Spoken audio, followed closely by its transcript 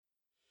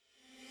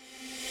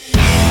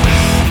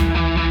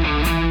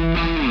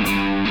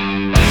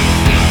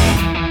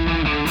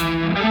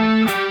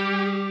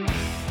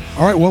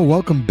All right, well,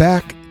 welcome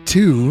back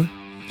to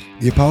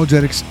the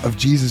Apologetics of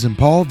Jesus and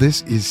Paul.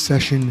 This is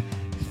session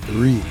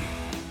 3,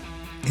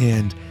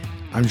 and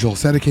I'm Joel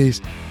Sedekase,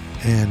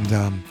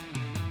 and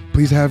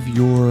please have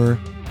your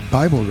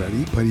Bible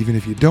ready, but even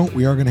if you don't,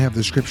 we are going to have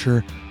the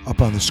scripture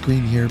up on the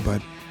screen here,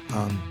 but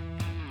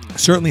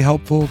certainly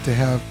helpful to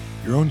have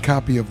your own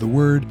copy of the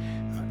Word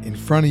in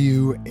front of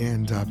you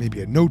and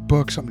maybe a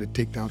notebook, something to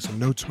take down some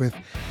notes with.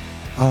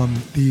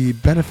 The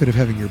benefit of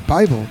having your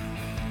Bible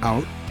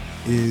out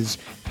is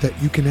that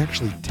you can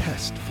actually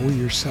test for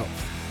yourself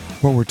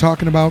what we're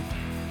talking about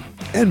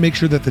and make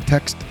sure that the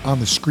text on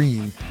the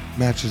screen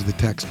matches the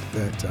text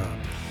that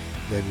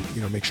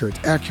make sure it's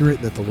accurate,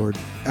 that the Lord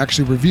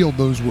actually revealed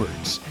those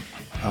words,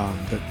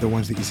 the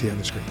ones that you see on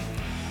the screen.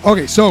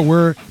 Okay, so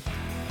we're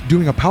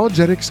doing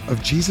Apologetics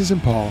of Jesus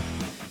and Paul,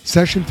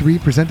 Session 3,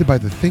 presented by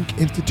the Think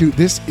Institute.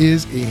 This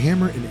is a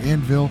Hammer and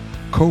Anvil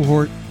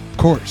cohort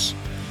course.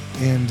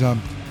 And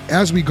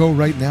as we go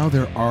right now,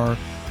 there are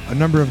a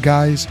number of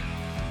guys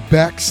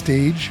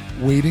backstage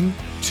waiting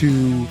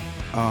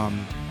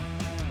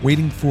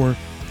for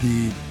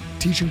the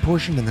teaching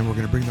portion, and then we're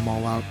going to bring them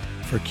all out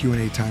for a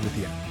Q&A time at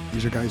the end.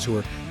 These are guys who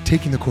are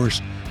taking the course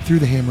through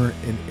the Hammer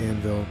and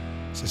Anvil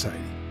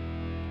Society.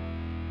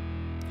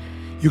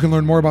 You can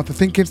learn more about the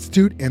Think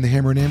Institute and the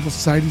Hammer and Anvil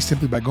Society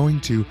simply by going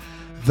to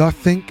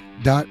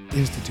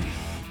thethink.institute.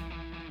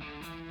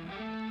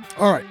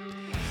 All right.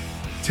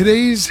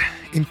 Today's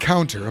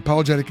encounter,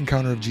 apologetic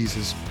encounter of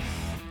Jesus,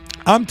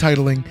 I'm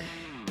titling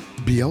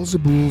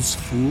Beelzebul's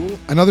Fool.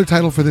 Another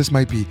title for this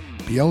might be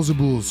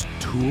Beelzebul's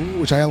Tool,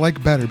 which I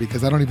like better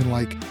because I don't even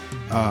like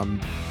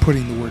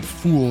putting the word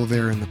fool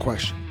there in the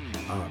question.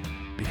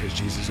 Because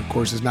Jesus, of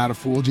course, is not a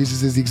fool.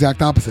 Jesus is the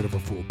exact opposite of a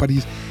fool. But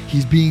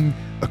he's being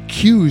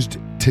accused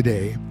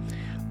today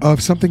of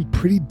something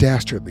pretty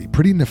dastardly,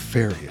 pretty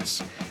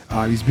nefarious.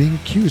 He's being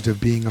accused of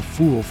being a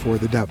fool for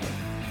the devil.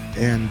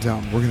 And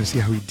we're going to see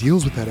how he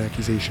deals with that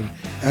accusation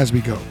as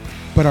we go.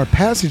 But our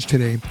passage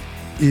today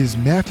is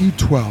Matthew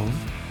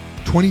 12,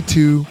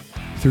 22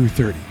 through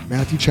 30.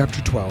 Matthew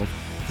chapter 12,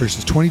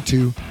 verses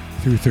 22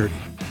 through 30.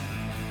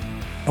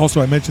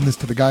 Also, I mentioned this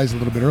to the guys a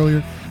little bit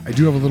earlier. I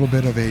do have a little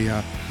bit of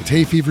it's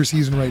hay fever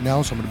season right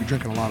now, so I'm going to be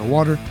drinking a lot of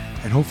water,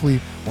 and hopefully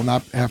we'll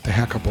not have to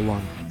hack up a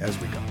lung as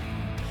we go.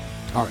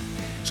 All right,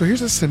 so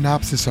here's a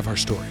synopsis of our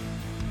story.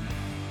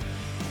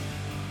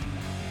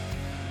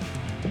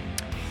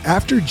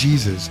 After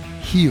Jesus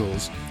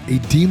heals a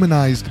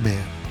demonized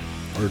man,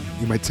 or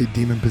you might say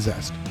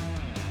demon-possessed,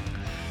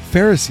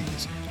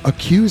 Pharisees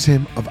accuse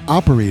him of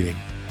operating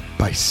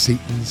by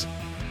Satan's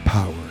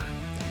power.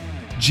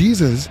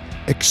 Jesus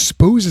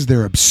exposes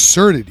their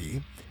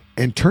absurdity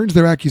and turns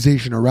their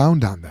accusation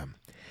around on them.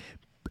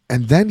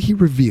 And then he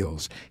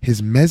reveals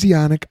his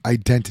messianic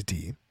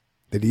identity,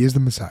 that he is the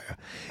Messiah,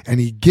 and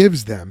he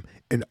gives them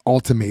an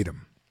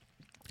ultimatum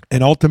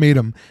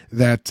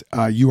that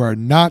you are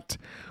not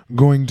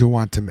going to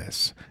want to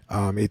miss.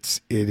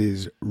 It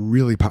is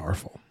really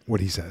powerful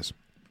what he says.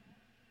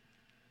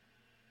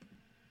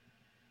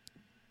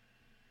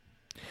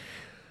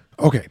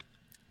 Okay,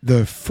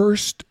 the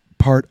first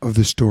part of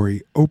the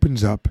story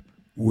opens up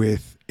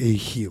with a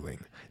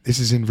healing. This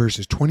is in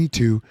verses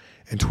 22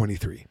 and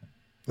 23.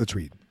 Let's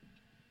read.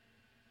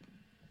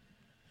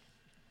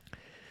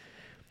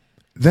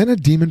 Then a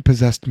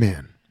demon-possessed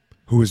man,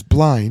 who was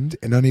blind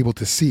and unable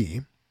to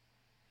speak,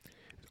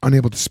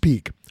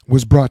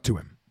 was brought to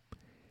him.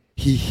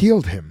 He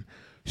healed him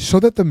so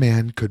that the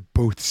man could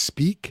both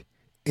speak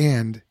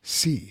and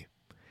see.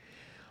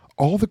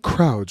 All the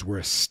crowds were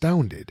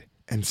astounded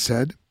and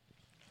said,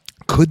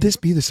 "Could this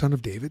be the son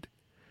of David?"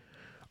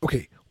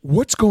 Okay,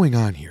 what's going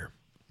on here?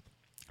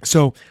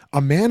 So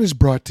a man is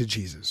brought to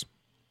Jesus,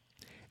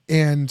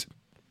 and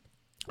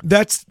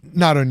that's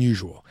not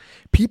unusual.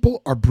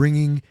 People are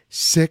bringing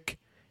sick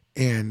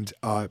and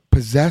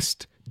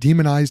possessed,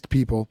 demonized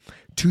people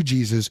to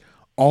Jesus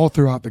all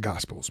throughout the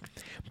Gospels.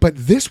 But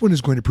this one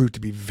is going to prove to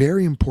be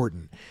very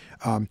important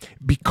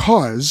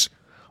because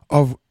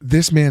of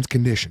this man's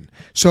condition.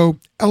 So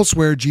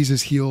elsewhere,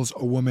 Jesus heals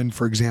a woman,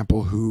 for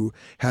example, who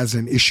has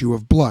an issue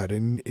of blood,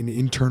 an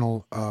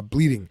internal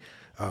bleeding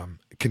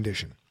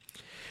condition.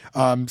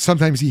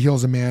 Sometimes he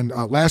heals a man.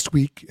 Last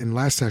week, in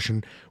last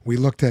session, we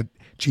looked at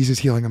Jesus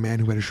healing a man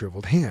who had a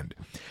shriveled hand.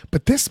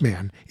 But this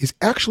man is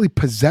actually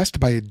possessed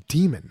by a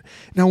demon.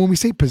 Now, when we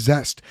say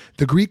possessed,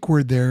 the Greek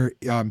word there,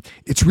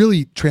 it's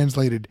really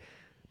translated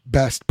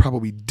best,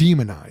 probably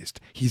demonized.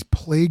 He's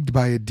plagued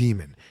by a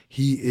demon.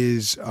 He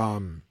is...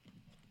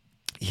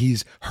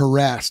 he's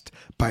harassed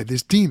by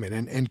this demon,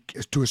 and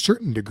to a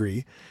certain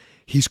degree,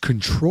 he's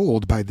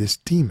controlled by this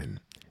demon.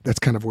 That's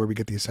kind of where we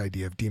get this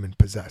idea of demon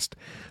possessed.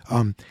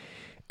 And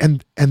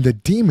the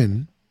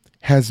demon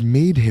has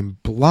made him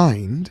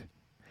blind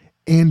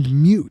and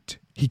mute.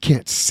 He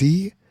can't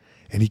see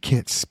and he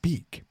can't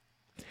speak.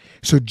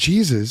 So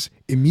Jesus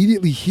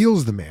immediately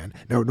heals the man.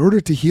 Now, in order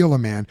to heal a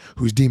man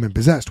who's demon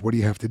possessed, what do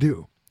you have to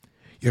do?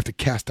 You have to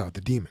cast out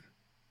the demon.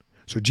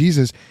 So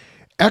Jesus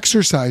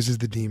exorcises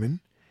the demon,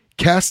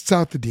 casts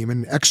out the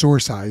demon,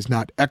 exorcise,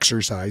 not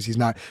exercise. He's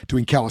not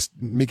doing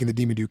making the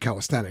demon do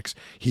calisthenics.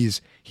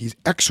 He's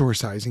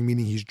exorcising,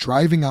 meaning he's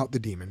driving out the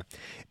demon,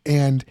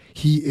 and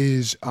he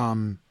is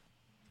and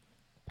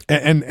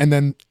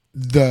then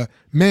the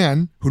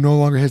man who no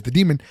longer has the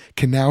demon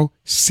can now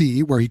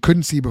see where he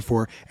couldn't see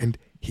before, and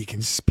he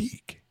can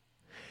speak.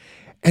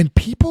 And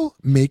people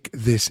make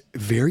this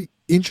very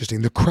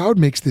interesting. The crowd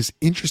makes this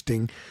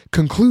interesting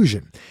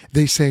conclusion.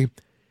 They say,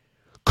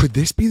 could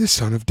this be the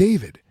son of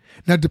David?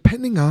 Now,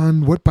 depending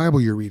on what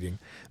Bible you're reading,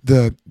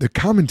 the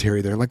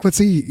commentary there, like let's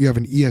say you have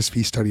an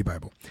ESV study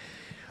Bible,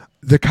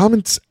 the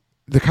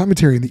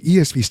commentary in the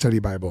ESV study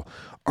Bible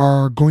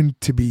are going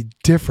to be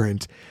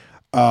different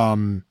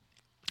than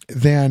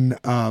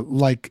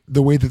like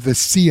the way that the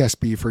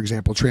CSB, for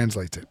example,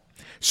 translates it.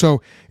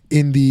 So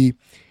in the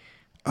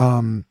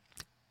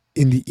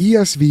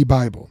ESV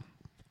Bible,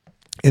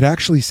 it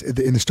actually,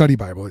 in the study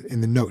Bible,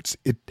 in the notes,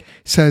 it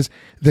says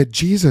that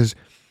Jesus,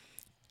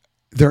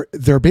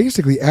 they're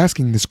basically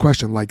asking this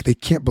question, like they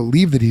can't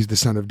believe that he's the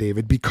son of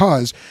David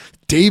because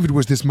David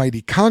was this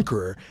mighty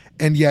conqueror,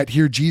 and yet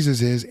here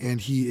Jesus is,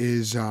 and he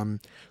is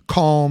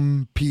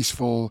calm,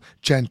 peaceful,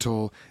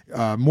 gentle,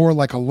 more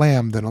like a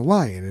lamb than a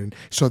lion. And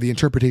so the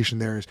interpretation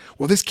there is,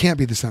 well, this can't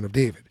be the son of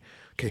David.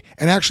 Okay,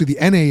 and actually the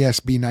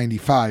NASB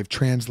 95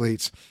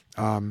 translates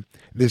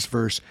this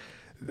verse.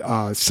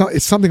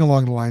 It's something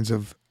along the lines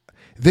of,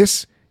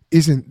 this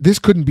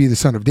couldn't be the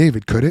son of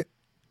David, could it?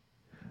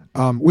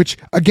 Which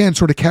again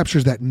sort of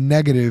captures that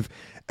negative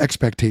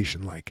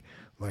expectation, like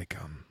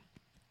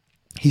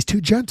he's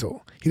too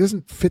gentle. He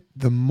doesn't fit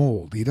the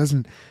mold. He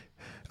doesn't.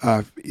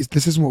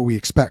 This isn't what we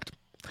expect.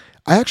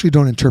 I actually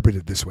don't interpret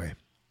it this way.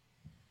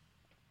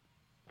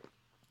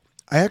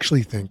 I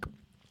actually think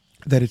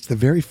that it's the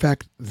very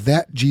fact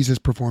that Jesus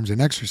performs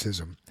an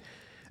exorcism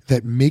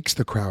that makes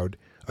the crowd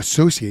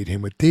associate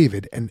him with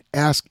David and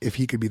ask if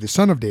he could be the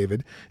son of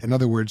David. In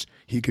other words,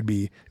 he could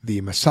be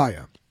the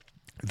Messiah,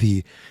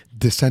 the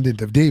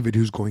descendant of David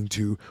who's going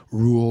to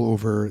rule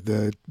over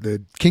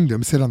the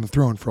kingdom, sit on the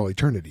throne for all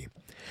eternity.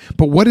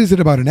 But what is it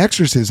about an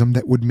exorcism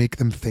that would make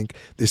them think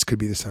this could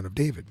be the son of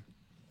David?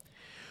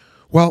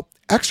 Well,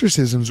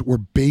 exorcisms were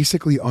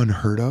basically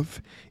unheard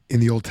of in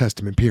the Old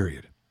Testament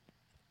period.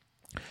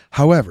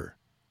 However,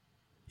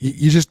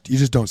 you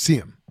just don't see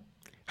them.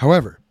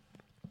 However,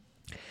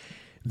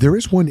 there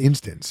is one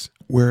instance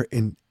where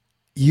an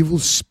evil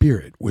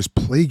spirit was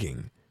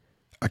plaguing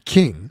a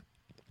king,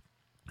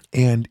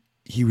 and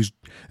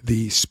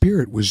the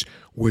spirit was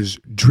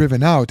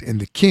driven out, and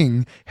the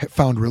king had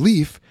found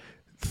relief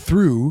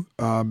through,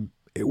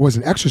 it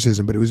wasn't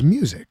exorcism, but it was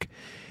music.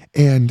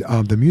 And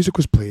the music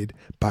was played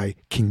by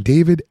King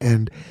David,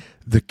 and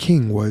the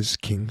king was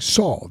King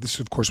Saul. This,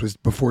 of course, was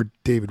before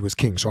David was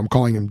king, so I'm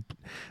calling him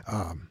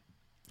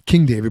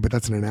King David, but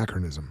that's an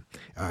anachronism.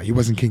 He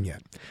wasn't king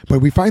yet. But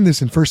we find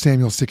this in 1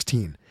 Samuel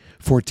 16,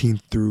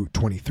 14 through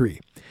 23.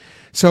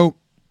 So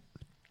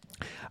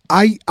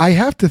I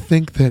have to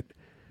think that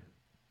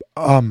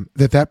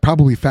that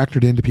probably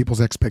factored into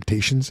people's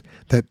expectations,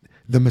 that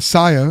the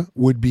Messiah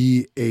would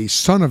be a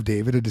son of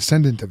David, a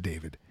descendant of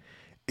David,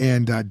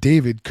 and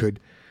David could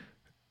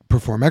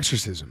perform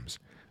exorcisms,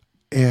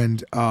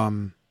 and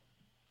so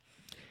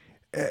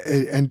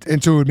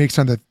it would make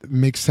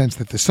sense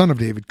that the son of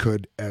David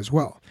could as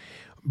well.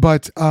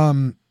 But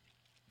there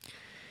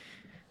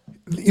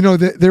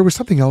was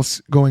something else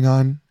going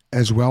on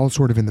as well,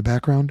 sort of in the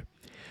background.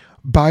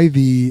 By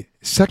the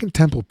Second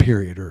Temple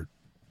period, or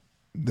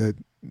the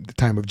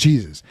time of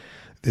Jesus,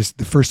 the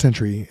first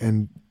century,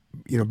 and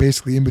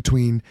basically in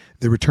between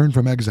the return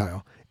from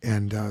exile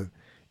and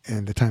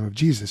the time of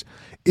Jesus,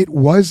 it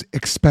was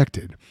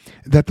expected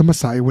that the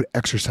Messiah would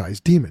exorcise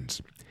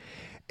demons.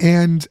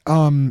 And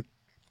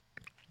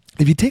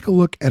if you take a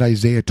look at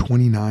Isaiah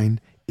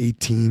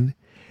 29:18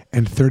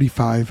 and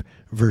 35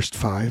 verse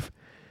 5,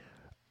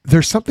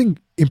 there's something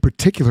in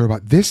particular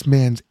about this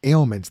man's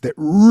ailments that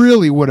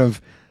really would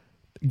have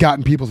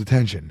gotten people's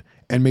attention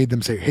and made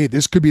them say, hey,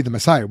 this could be the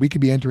Messiah. We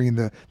could be entering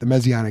the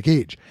Messianic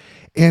age.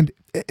 And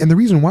the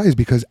reason why is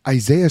because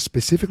Isaiah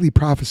specifically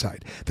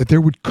prophesied that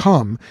there would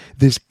come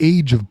this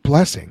age of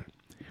blessing,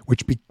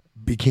 which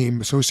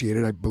became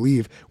associated, I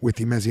believe, with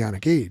the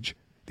Messianic age,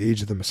 the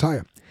age of the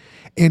Messiah.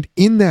 And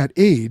in that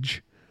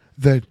age,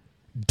 the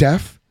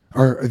deaf,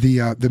 or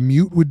the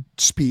mute would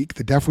speak,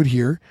 the deaf would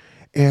hear,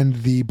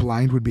 and the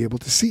blind would be able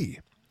to see.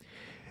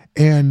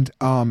 And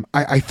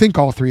I think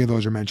all three of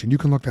those are mentioned. You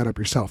can look that up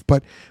yourself.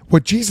 But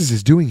what Jesus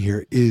is doing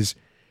here is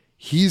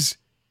he's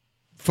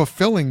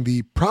fulfilling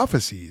the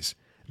prophecies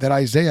that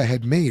Isaiah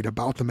had made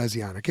about the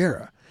Messianic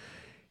era.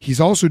 He's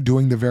also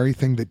doing the very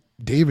thing that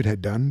David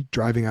had done,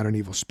 driving out an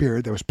evil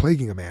spirit that was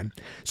plaguing a man.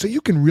 So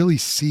you can really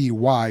see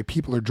why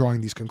people are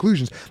drawing these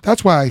conclusions.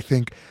 That's why I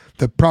think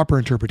the proper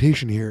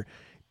interpretation here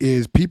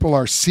is people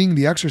are seeing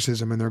the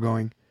exorcism and they're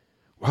going,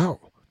 wow,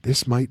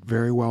 this might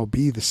very well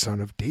be the son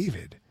of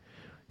David.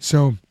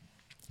 So,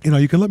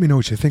 you can let me know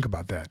what you think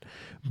about that.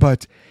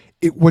 But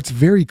what's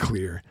very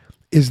clear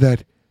is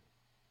that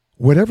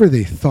whatever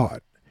they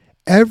thought,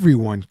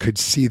 everyone could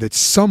see that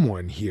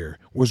someone here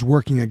was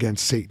working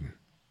against Satan.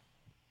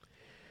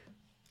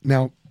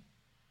 Now,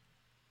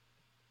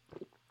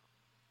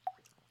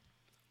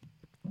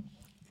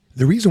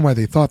 the reason why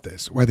they thought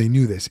this, why they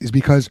knew this, is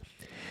because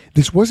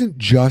this wasn't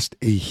just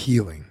a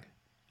healing.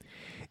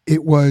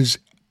 It was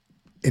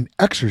an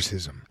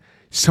exorcism.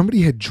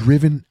 Somebody had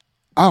driven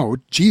out,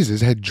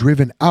 Jesus had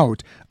driven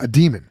out a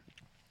demon.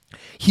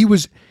 He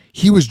was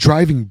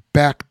driving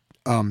back.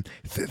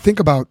 Think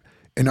about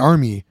an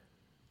army,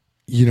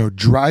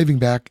 driving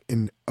back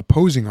an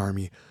opposing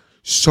army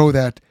so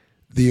that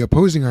the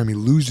opposing army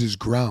loses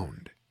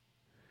ground.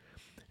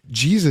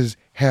 Jesus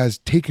has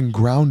taken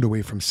ground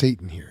away from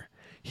Satan here.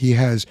 He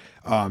has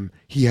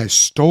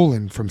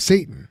stolen from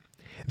Satan.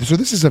 So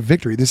this is a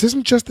victory. This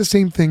isn't just the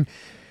same thing.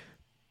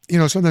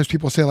 Sometimes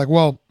people say like,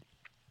 well,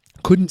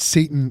 couldn't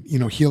Satan,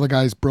 heal a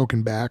guy's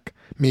broken back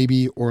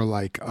maybe, or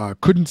like,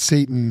 couldn't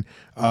Satan,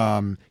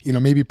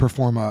 maybe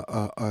perform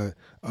a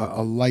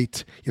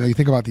light, you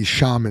think about these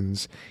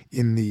shamans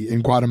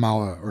in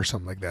Guatemala or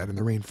something like that in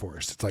the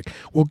rainforest. It's like,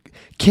 well,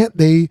 can't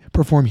they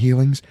perform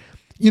healings?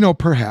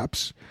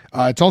 Perhaps.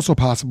 It's also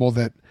possible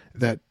that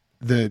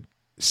the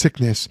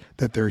sickness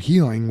that they're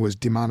healing was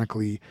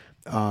demonically,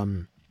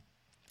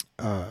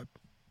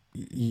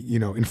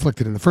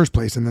 inflicted in the first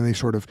place, and then they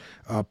sort of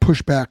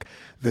push back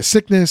the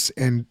sickness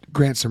and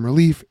grant some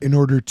relief in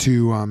order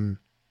to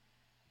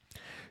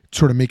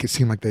sort of make it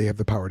seem like they have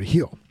the power to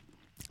heal.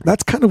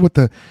 That's kind of what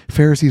the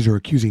Pharisees are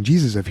accusing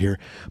Jesus of here.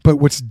 But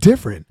what's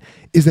different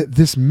is that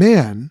this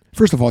man,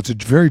 first of all, it's a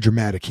very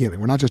dramatic healing.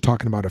 We're not just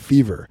talking about a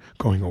fever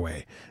going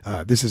away.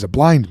 This is a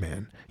blind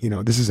man.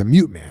 This is a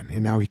mute man,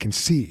 and now he can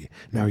see.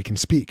 Now he can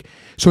speak.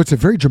 So it's a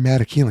very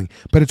dramatic healing.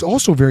 But it's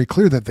also very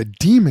clear that the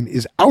demon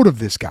is out of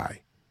this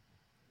guy.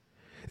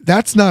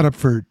 That's not up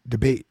for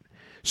debate.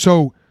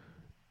 So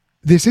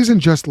this isn't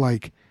just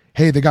like,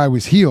 hey, the guy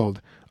was healed,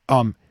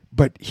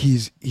 but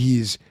he's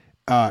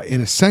in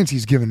a sense,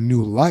 he's given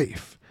new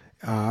life.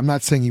 I'm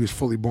not saying he was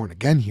fully born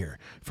again here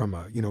from,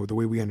 the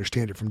way we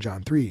understand it from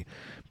John 3.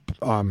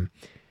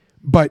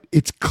 But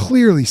it's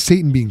clearly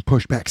Satan being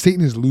pushed back.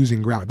 Satan is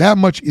losing ground. That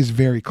much is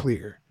very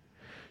clear.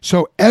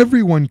 So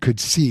everyone could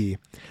see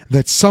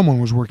that someone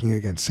was working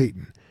against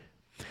Satan.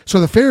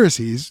 So the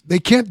Pharisees, they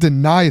can't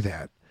deny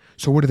that.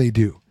 So what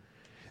do?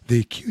 They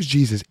accuse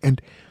Jesus. And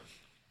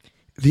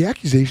the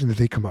accusation that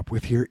they come up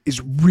with here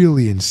is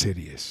really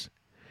insidious.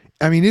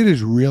 I mean, it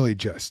is really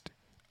just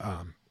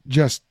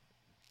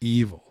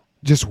evil,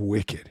 just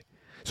wicked.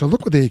 So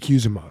look what they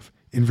accuse him of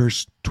in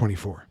verse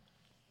 24.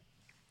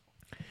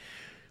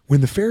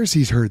 When the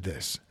Pharisees heard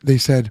this, they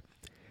said,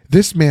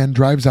 "This man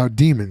drives out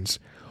demons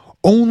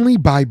only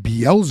by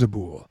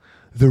Beelzebul,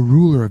 the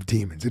ruler of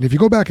demons." And if you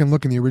go back and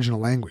look in the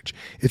original language,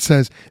 it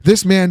says,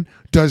 "This man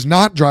does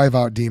not drive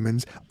out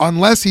demons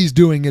unless he's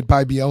doing it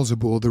by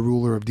Beelzebul, the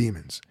ruler of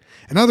demons."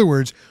 In other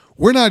words,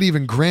 we're not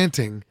even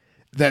granting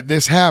that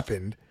this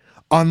happened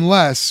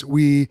unless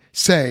we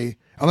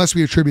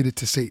attribute it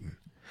to Satan.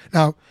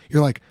 Now,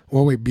 you're like,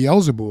 well, wait,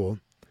 Beelzebul,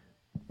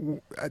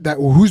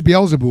 who's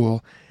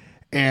Beelzebul?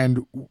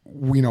 And,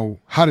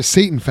 how does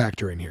Satan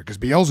factor in here? Because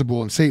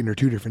Beelzebul and Satan are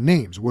two different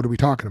names. What are we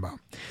talking about?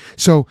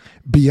 So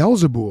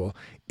Beelzebul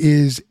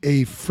is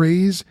a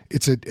phrase,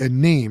 it's a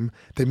name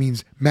that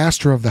means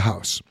master of the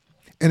house.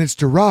 And it's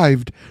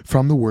derived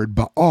from the word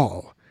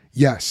Baal.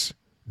 Yes,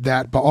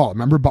 that Baal.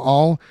 Remember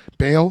Baal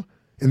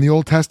in the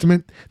Old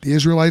Testament? The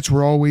Israelites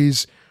were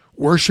always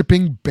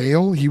worshiping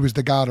Baal. He was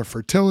the god of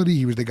fertility.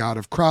 He was the god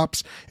of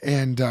crops.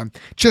 And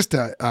just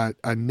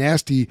a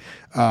nasty...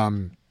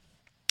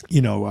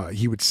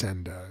 he would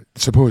send,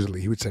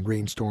 supposedly, he would send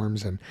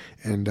rainstorms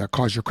and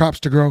cause your crops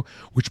to grow,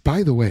 which,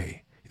 by the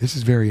way, this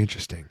is very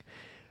interesting.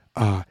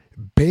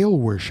 Baal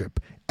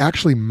worship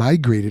actually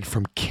migrated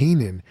from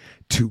Canaan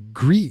to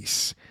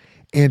Greece.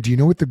 And do you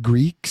know what the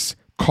Greeks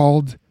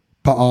called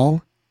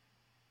Baal?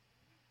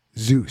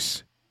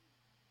 Zeus.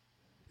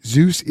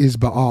 Zeus is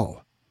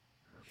Baal.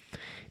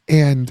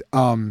 And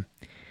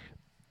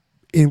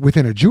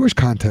within a Jewish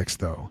context,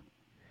 though,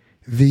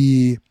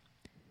 the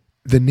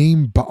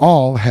name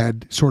Baal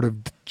had sort of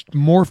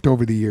morphed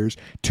over the years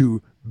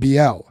to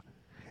Beel.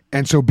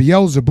 And so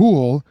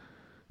Beelzebul,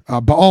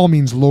 Baal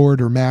means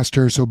Lord or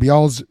master, so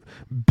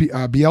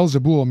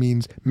Beelzebul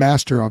means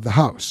master of the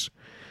house.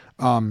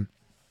 And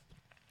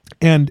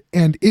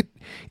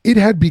it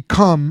had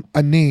become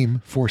a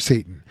name for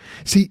Satan.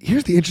 See,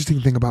 here's the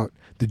interesting thing about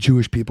the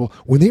Jewish people.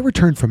 When they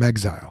returned from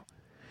exile,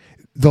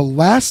 the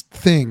last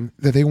thing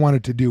that they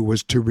wanted to do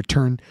was to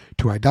return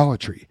to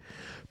idolatry.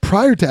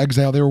 Prior to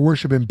exile, they were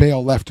worshiping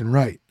Baal left and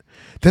right.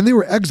 Then they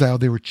were exiled,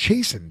 they were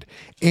chastened.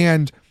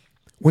 And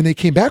when they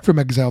came back from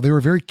exile, they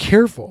were very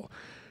careful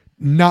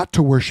not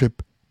to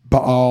worship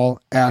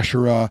Baal,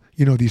 Asherah,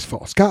 these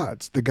false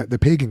gods, the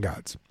pagan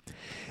gods.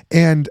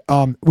 And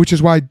which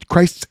is why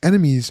Christ's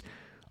enemies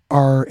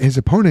his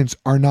opponents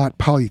are not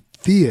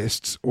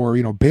polytheists or,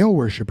 Baal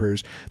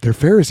worshipers. They're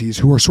Pharisees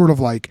who are sort of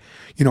like,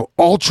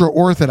 ultra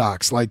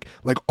orthodox, like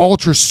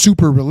ultra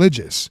super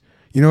religious.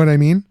 You know what I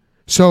mean?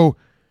 So,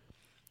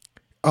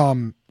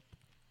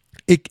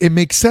 it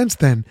makes sense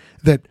then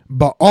that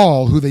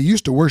Baal, who they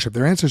used to worship,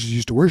 their ancestors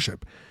used to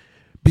worship,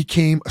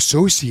 became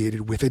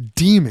associated with a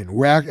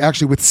demon,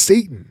 actually with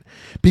Satan,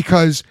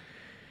 because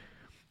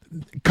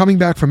coming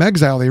back from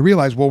exile, they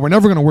realized, well, we're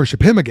never going to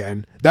worship him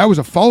again. That was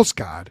a false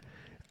god.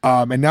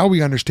 And now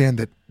we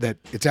understand that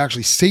it's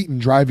actually Satan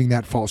driving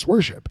that false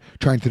worship,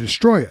 trying to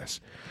destroy us.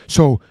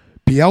 So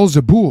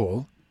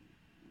Beelzebul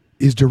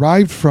is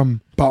derived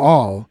from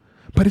Baal,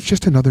 but it's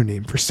just another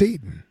name for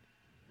Satan.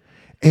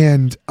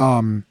 And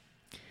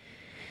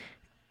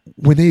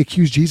when they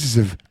accuse Jesus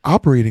of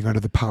operating under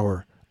the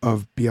power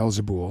of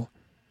Beelzebul,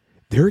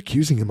 they're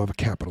accusing him of a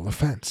capital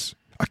offense,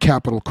 a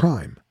capital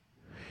crime.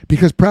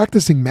 Because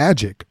practicing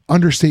magic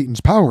under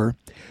Satan's power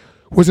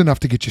was enough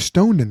to get you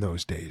stoned in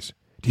those days.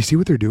 Do you see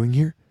what they're doing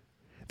here?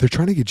 They're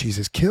trying to get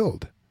Jesus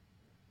killed.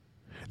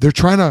 They're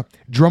trying to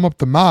drum up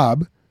the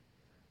mob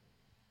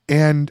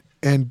and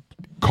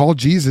call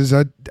Jesus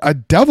a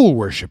devil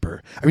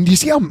worshiper. I mean, do you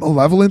see how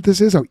malevolent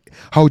this is?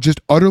 How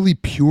just utterly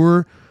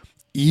pure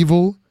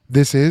evil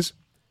this is?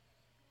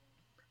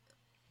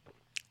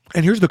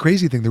 And here's the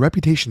crazy thing. The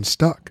reputation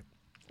stuck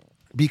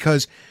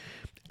because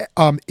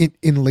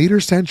in later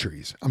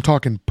centuries, I'm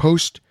talking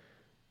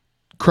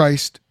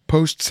post-Christ,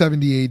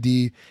 post-70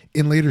 AD,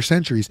 in later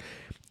centuries,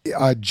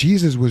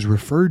 Jesus was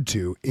referred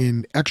to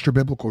in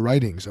extra-biblical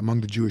writings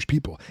among the Jewish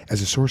people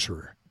as a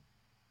sorcerer.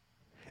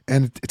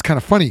 And it's kind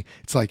of funny.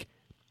 It's like,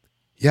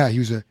 yeah,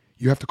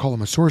 you have to call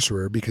him a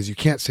sorcerer because you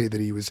can't say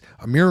that he was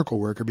a miracle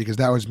worker because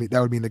that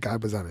would mean that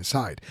God was on his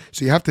side.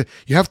 So you have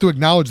to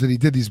acknowledge that he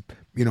did these,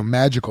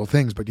 magical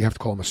things, but you have to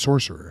call him a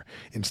sorcerer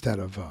instead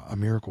of a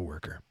miracle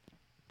worker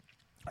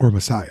or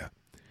Messiah.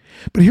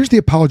 But here's the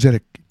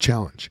apologetic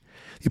challenge.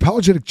 The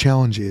apologetic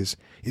challenge is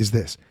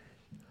this.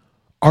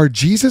 Are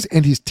Jesus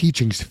and his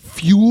teachings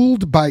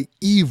fueled by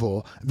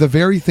evil, the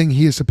very thing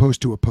he is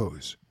supposed to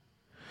oppose?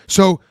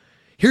 So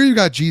here you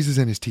got Jesus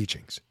and his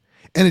teachings,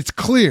 and it's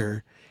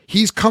clear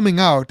he's coming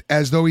out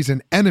as though he's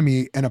an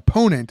enemy, an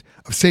opponent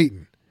of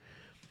Satan.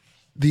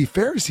 The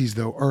Pharisees,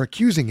 though, are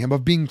accusing him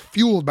of being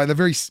fueled by the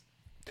very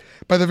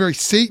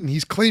Satan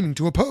he's claiming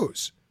to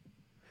oppose.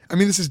 I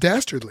mean, this is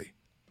dastardly.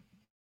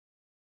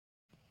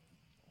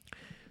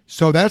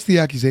 So that's the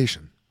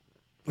accusation.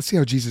 Let's see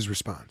how Jesus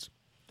responds.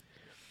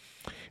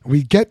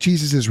 We get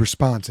Jesus'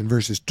 response in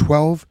verses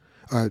 25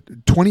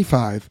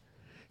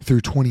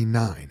 through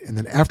 29. And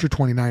then after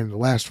 29, in the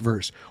last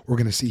verse, we're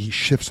going to see he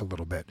shifts a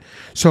little bit.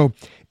 So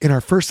in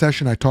our first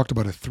session, I talked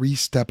about a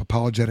 3-step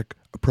apologetic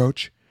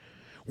approach.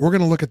 We're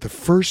going to look at the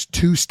first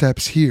 2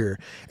 steps here,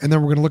 and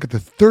then we're going to look at the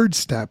third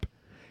step,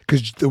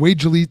 because the way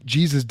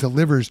Jesus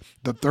delivers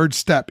the third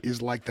step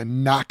is like the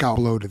knockout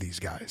blow to these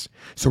guys.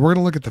 So we're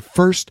going to look at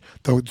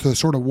the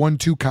sort of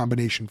 1-2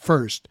 combination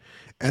first,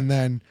 and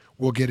then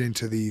we'll get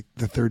into the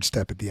third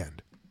step at the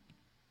end.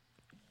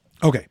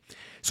 Okay,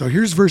 so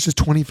here's verses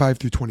 25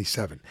 through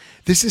 27.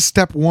 This is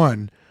step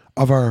 1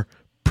 of our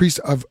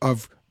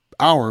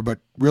but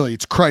really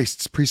it's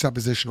Christ's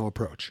presuppositional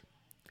approach.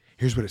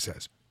 Here's what it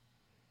says.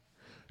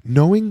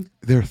 Knowing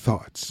their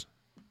thoughts,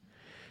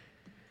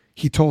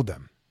 he told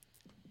them,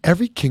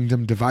 every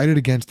kingdom divided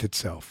against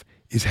itself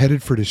is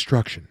headed for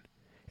destruction,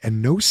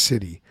 and no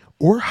city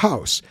or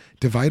house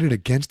divided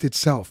against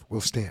itself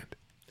will stand.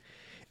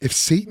 If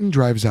Satan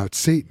drives out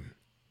Satan,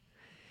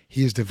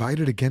 he is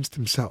divided against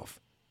himself.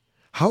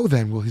 How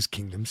then will his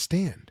kingdom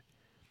stand?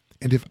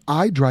 And if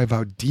I drive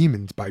out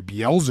demons by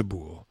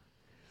Beelzebul,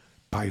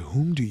 by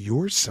whom do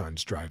your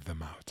sons drive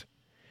them out?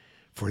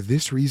 For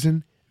this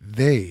reason,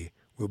 they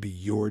will be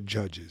your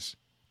judges.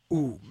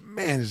 Ooh,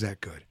 man, is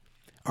that good.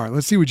 All right,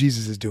 let's see what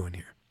Jesus is doing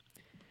here.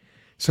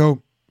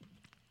 So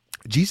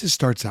Jesus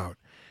starts out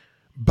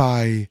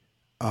by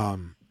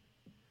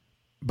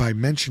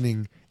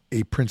mentioning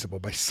a principle,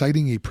 by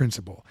citing a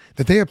principle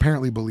that they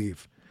apparently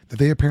believe, that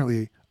they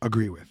apparently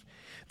agree with.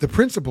 The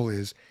principle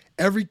is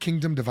every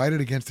kingdom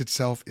divided against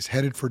itself is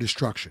headed for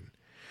destruction.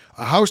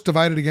 A house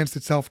divided against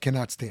itself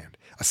cannot stand.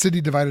 A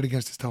city divided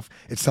against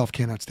itself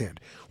cannot stand.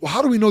 Well,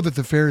 how do we know that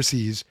the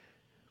Pharisees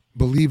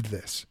believed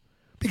this?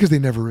 Because they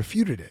never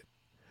refuted it.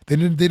 They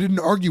didn't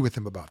argue with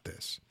him about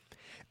this.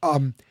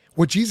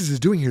 What Jesus is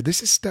doing here,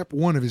 this is step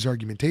 1 of his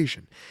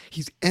argumentation.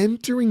 He's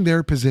entering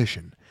their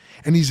position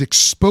and he's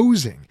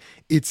exposing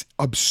its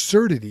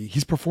absurdity.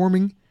 He's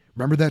performing,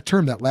 remember that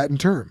term, that Latin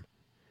term,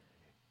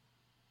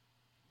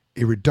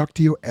 a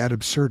reductio ad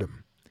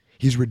absurdum.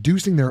 He's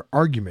reducing their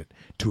argument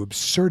to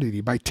absurdity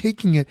by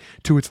taking it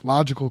to its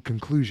logical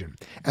conclusion.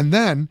 And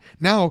then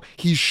now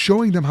he's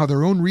showing them how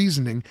their own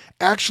reasoning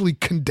actually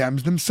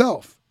condemns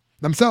themselves.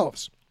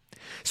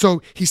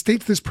 So he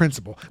states this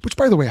principle, which,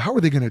 by the way, how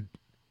are they going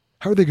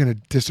to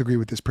disagree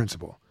with this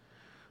principle?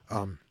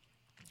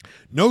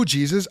 No,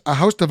 Jesus, a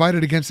house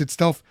divided against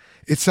itself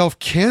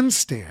can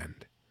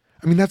stand.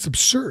 I mean, that's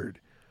absurd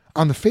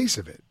on the face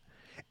of it.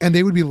 And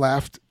they would be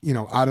laughed,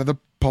 out of the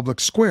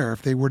public square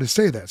if they were to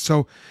say that.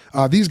 So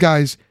these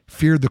guys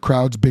feared the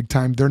crowds big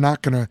time. They're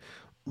not going to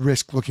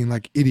risk looking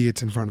like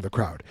idiots in front of the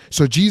crowd.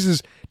 So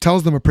Jesus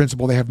tells them a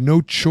principle they have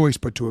no choice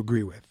but to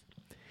agree with.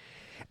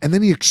 And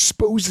then he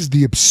exposes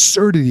the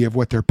absurdity of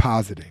what they're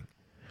positing.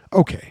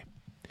 Okay,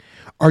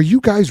 are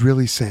you guys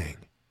really saying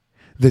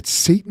that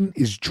Satan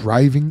is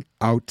driving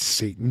out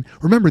Satan?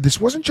 Remember, this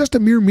wasn't just a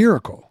mere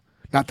miracle.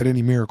 Not that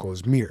any miracle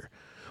is mere.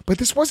 But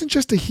this wasn't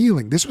just a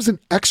healing. This was an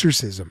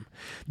exorcism.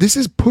 This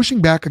is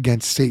pushing back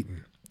against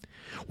Satan.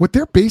 What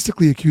they're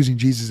basically accusing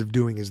Jesus of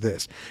doing is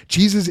this.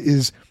 Jesus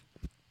is,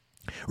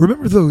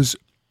 remember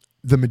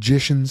the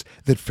magicians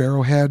that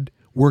Pharaoh had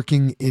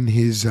working in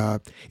his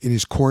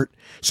court?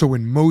 So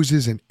when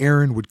Moses and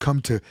Aaron would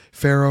come to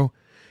Pharaoh,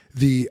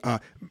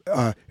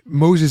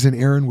 Moses and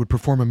Aaron would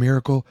perform a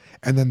miracle,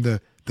 and then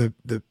the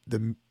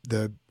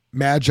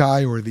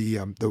magi or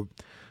the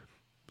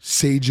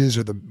sages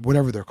or the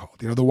whatever they're called,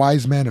 the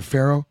wise men of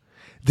Pharaoh,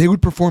 they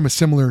would perform a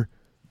similar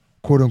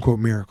quote unquote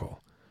miracle.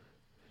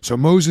 So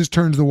Moses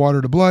turns the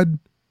water to blood,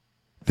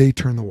 they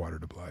turn the water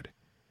to blood.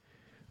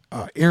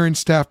 Aaron's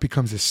staff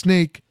becomes a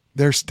snake,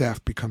 their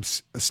staff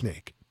becomes a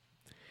snake.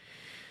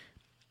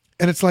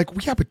 And it's like,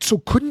 yeah, but so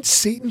couldn't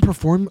Satan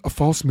perform a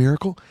false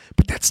miracle?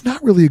 But that's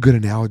not really a good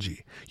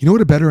analogy. You know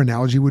what a better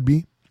analogy would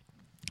be?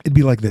 It'd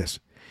be like this.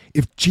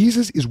 If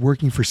Jesus is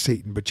working for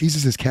Satan, but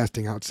Jesus is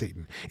casting out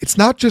Satan, it's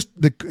not just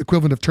the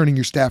equivalent of turning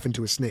your staff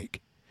into a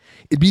snake.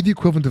 It'd be the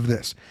equivalent of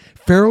this.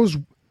 Pharaoh's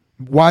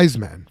wise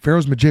men,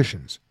 Pharaoh's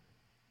magicians,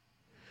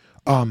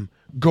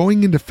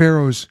 going into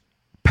Pharaoh's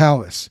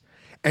palace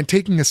and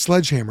taking a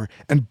sledgehammer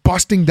and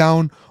busting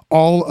down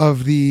all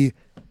of the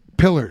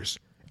pillars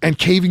and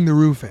caving the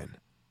roof in.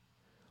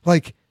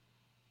 Like,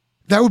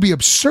 that would be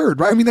absurd,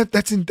 right? I mean,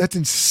 that's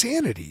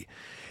insanity.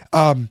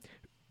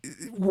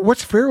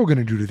 What's Pharaoh going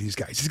to do to these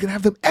guys? He's going to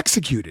have them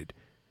executed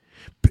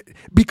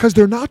because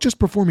they're not just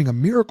performing a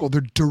miracle.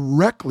 They're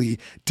directly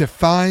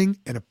defying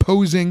and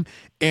opposing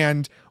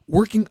and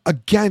working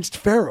against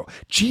Pharaoh.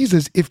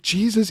 If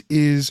Jesus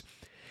is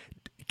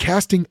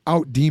casting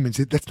out demons,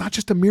 that's not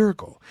just a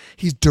miracle.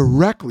 He's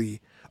directly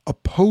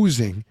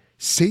opposing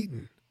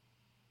Satan.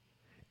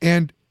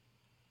 And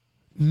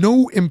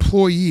no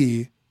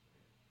employee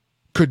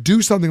could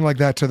do something like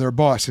that to their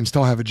boss and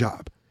still have a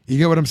job. You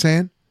get what I'm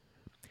saying?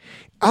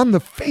 On the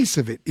face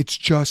of it, it's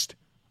just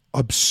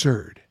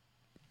absurd.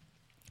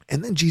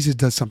 And then Jesus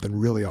does something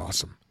really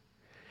awesome.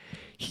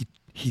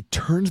 He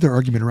turns their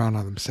argument around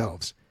on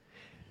themselves.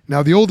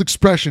 Now, the old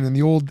expression in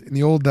the old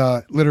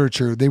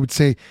literature, they would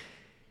say,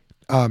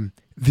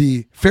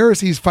 the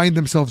Pharisees find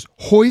themselves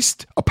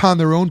hoist upon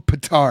their own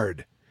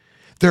petard.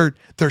 They're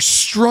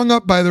strung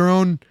up by their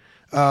own,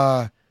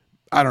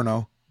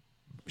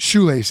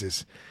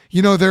 shoelaces.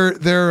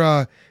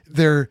 Their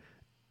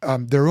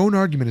own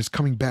argument is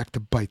coming back to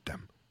bite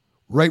them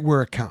right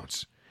where it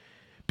counts,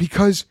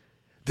 because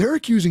they're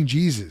accusing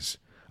Jesus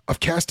of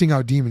casting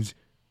out demons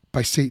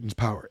by Satan's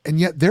power, and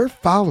yet their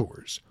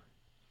followers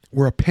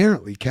were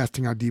apparently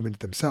casting out demons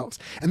themselves.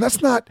 And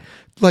that's not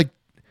out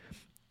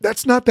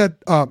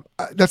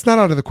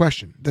of the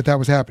question that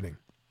was happening.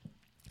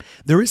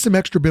 There is some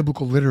extra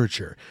biblical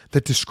literature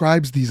that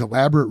describes these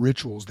elaborate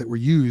rituals that were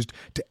used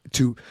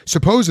to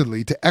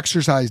supposedly to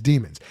exorcise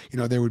demons.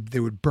 They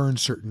would burn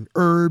certain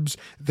herbs.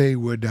 They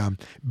would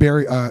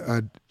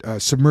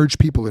submerge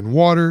people in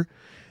water,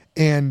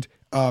 and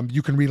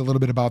you can read a little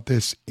bit about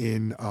this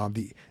in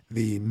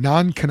the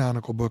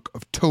non-canonical book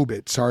of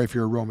Tobit. Sorry if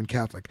you're a Roman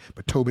Catholic,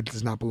 but Tobit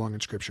does not belong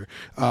in Scripture.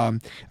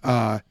 Not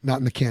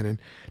in the canon.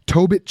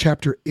 Tobit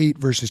chapter 8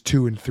 verses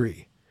 2 and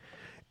 3,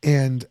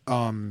 and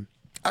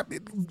I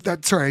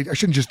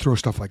shouldn't just throw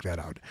stuff like that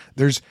out.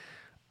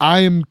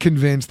 I am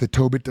convinced that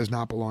Tobit does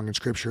not belong in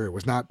Scripture. It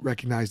was not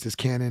recognized as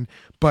canon,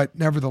 but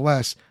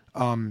nevertheless,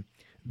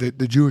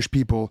 the Jewish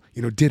people,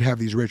 did have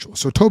these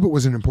rituals. So Tobit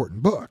was an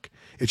important book.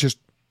 I just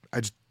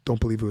don't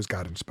believe it was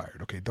God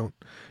inspired. Okay, don't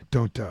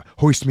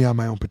hoist me on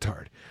my own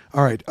petard.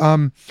 All right.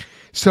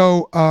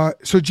 So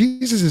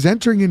Jesus is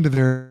entering into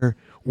their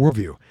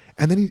worldview,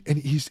 and then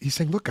he's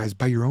saying, look, guys,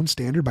 by your own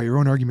standard, by your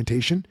own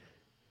argumentation,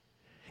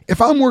 if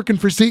I'm working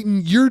for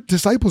Satan, your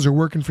disciples are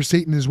working for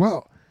Satan as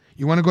well.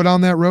 You want to go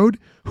down that road?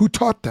 Who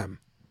taught them?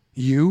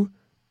 You?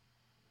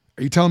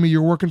 Are you telling me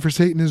you're working for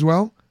Satan as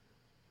well?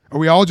 Are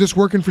we all just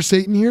working for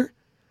Satan here?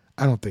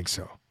 I don't think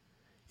so.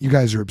 You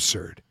guys are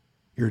absurd.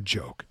 You're a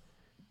joke.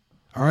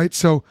 All right,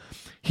 so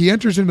he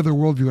enters into their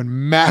worldview and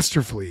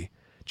masterfully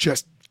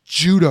just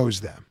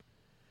judos them,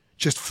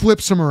 just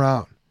flips them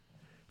around,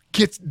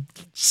 gets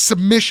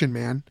submission,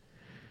 man.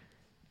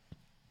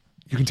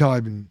 You can tell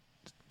I've been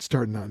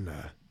starting on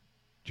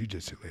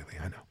jiu-jitsu lately,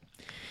 I know.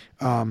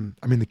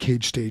 I'm in the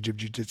cage stage of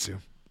jiu-jitsu.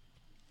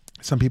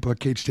 Some people are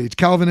cage stage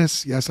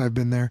Calvinists. Yes, I've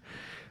been there.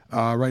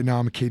 Right now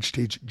I'm a cage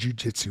stage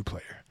jiu-jitsu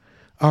player.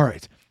 All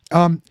right.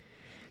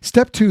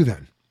 Step 2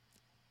 then.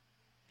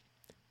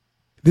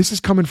 This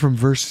is coming from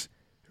verses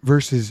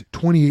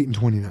 28 and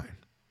 29.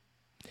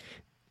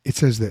 It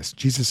says this.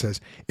 Jesus says,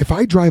 if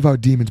I drive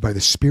out demons by the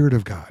Spirit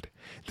of God,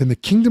 then the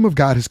kingdom of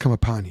God has come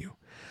upon you.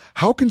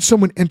 How can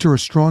someone enter a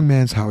strong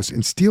man's house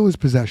and steal his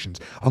possessions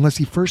unless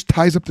he first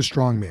ties up the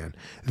strong man?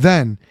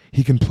 Then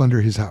he can plunder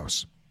his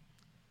house.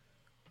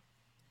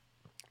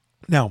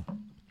 Now,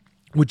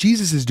 what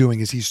Jesus is doing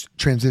is he's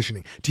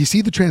transitioning. Do you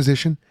see the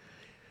transition?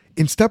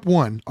 In step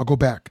one, I'll go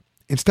back.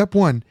 In step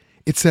one,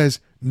 it says,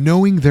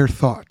 knowing their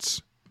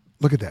thoughts.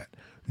 Look at that.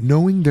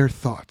 Knowing their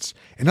thoughts.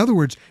 In other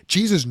words,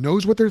 Jesus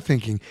knows what they're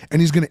thinking,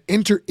 and he's going to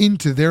enter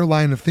into their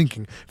line of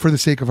thinking for the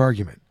sake of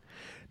argument.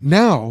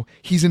 Now,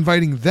 he's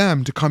inviting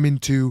them to come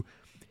into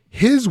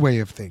his way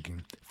of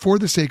thinking for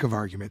the sake of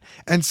argument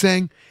and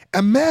saying,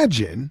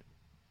 imagine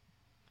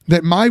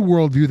that my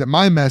worldview, that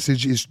my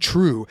message is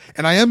true,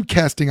 and I am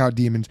casting out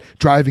demons,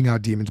 driving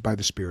out demons by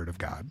the Spirit of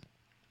God.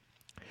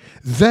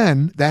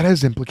 Then that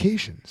has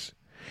implications.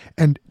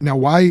 And now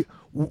why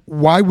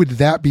would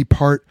that be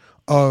part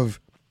of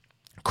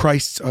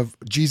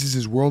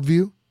Jesus'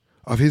 worldview,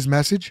 of his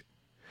message?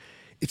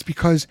 It's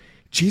because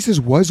Jesus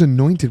was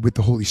anointed with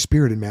the Holy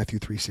Spirit in Matthew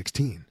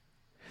 3:16.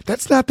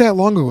 That's not that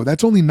long ago.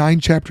 That's only 9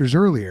 chapters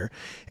earlier.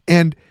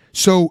 And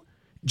so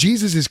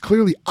Jesus is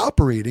clearly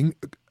operating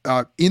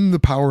in the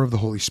power of the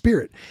Holy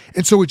Spirit.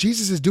 And so what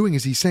Jesus is doing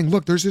is he's saying,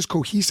 look, there's this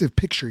cohesive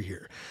picture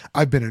here.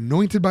 I've been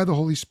anointed by the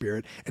Holy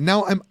Spirit, and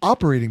now I'm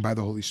operating by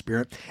the Holy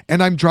Spirit,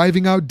 and I'm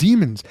driving out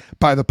demons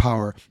by the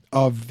power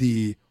of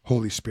the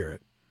Holy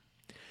Spirit.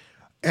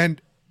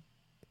 And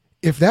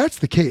if that's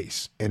the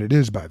case, and it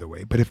is, by the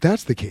way, but if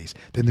that's the case,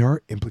 then there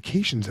are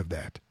implications of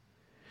that.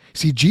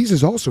 See,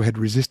 Jesus also had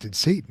resisted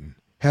Satan,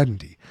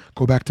 hadn't he?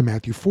 Go back to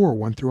Matthew 4,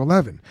 1 through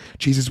 11.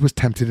 Jesus was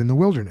tempted in the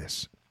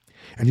wilderness.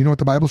 And you know what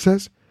the Bible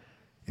says?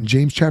 In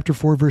James chapter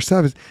 4, verse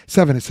 7,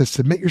 it says,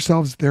 submit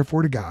yourselves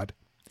therefore to God.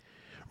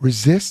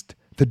 Resist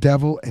the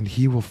devil and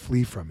he will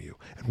flee from you.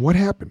 And what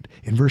happened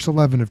in verse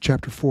 11 of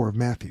chapter 4 of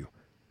Matthew?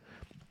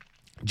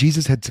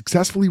 Jesus had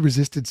successfully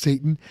resisted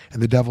Satan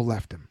and the devil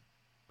left him.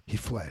 He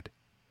fled.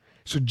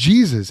 So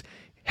Jesus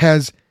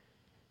has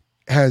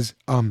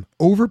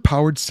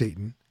overpowered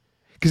Satan,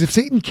 because if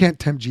Satan can't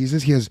tempt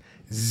Jesus, he has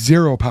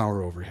zero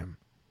power over him.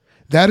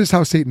 That is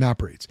how Satan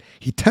operates.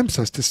 He tempts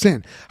us to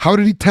sin. How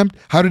did he tempt?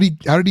 How did he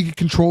get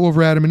control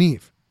over Adam and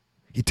Eve?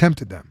 He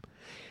tempted them.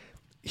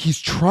 He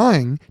was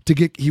trying to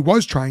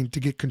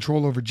get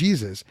control over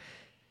Jesus,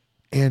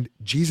 and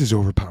Jesus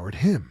overpowered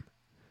him.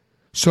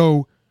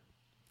 So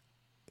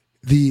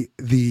the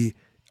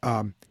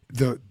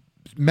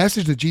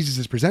message that Jesus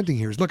is presenting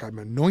here is, look, I'm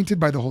anointed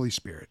by the Holy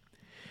Spirit.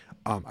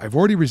 I've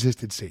already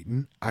resisted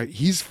Satan.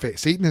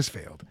 Satan has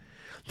failed.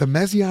 The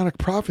messianic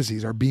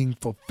prophecies are being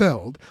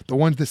fulfilled, the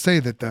ones that say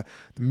that the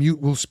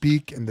mute will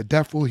speak and the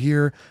deaf will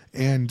hear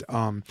and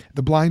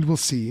the blind will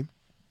see.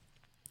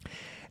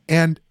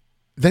 And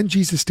then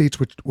Jesus states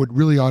what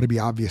really ought to be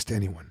obvious to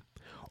anyone.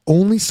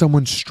 Only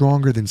someone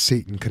stronger than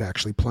Satan could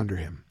actually plunder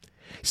him.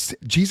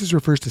 Jesus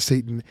refers to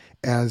Satan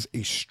as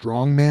a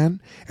strong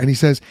man, and he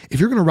says, if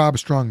you're going to rob a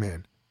strong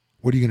man,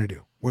 what are you going to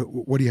do?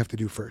 What do you have to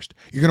do first?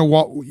 You're going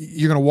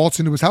to waltz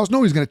into his house?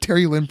 No, he's going to tear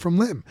you limb from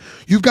limb.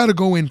 You've got to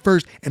go in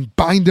first and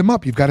bind him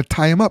up. You've got to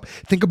tie him up.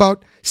 Think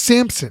about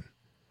Samson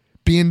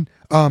they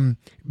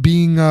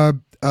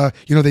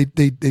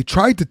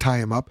tried to tie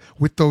him up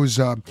with those,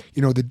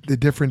 the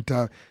different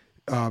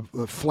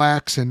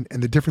flax and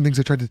the different things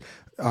they tried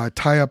to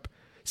tie up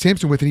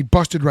Samson with, and he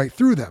busted right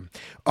through them.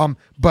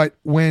 But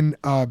when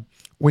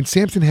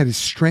Samson had his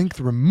strength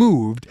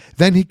removed,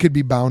 then he could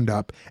be bound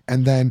up,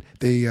 and then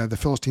the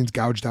Philistines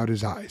gouged out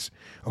his eyes.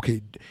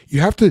 Okay, you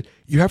have to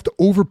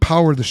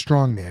overpower the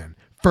strong man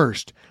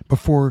first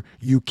before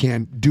you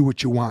can do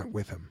what you want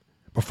with him,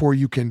 before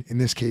you can, in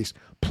this case,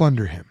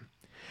 plunder him.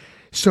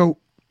 So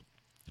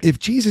if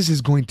Jesus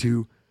is going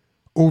to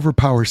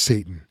overpower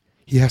Satan,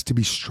 he has to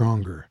be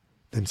stronger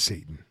than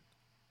Satan.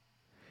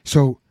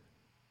 So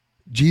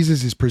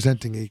Jesus is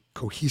presenting a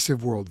cohesive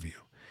worldview,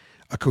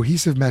 a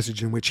cohesive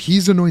message in which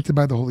he's anointed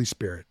by the Holy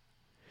Spirit.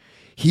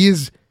 He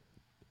is,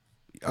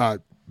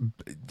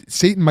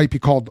 Satan might be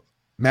called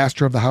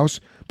master of the house,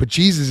 but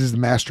Jesus is the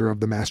master of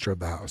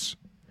the house.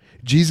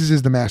 Jesus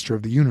is the master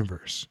of the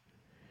universe.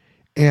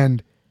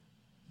 And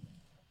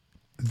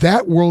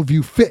that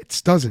worldview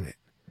fits, doesn't it?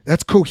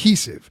 That's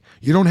cohesive.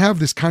 You don't have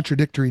this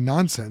contradictory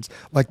nonsense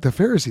like the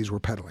Pharisees were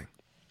peddling.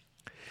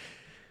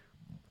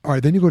 All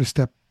right, then you go to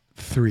step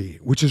 3,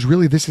 which is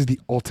really, this is the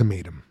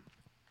ultimatum.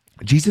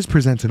 Jesus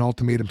presents an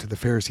ultimatum to the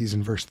Pharisees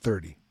in verse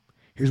 30.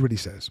 Here's what he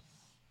says.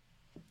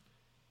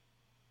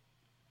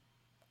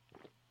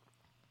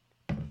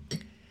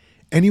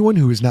 Anyone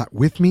who is not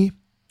with me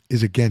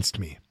is against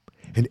me,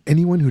 and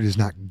anyone who does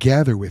not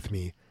gather with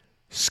me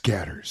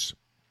scatters.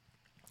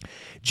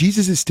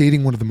 Jesus is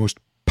stating one of the most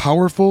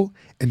powerful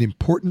and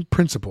important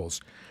principles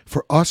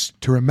for us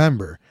to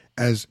remember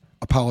as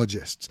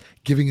apologists,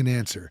 giving an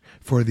answer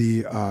for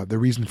the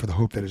reason for the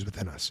hope that is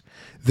within us.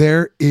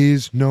 There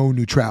is no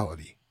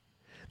neutrality.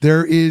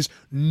 There is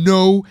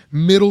no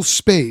middle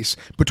space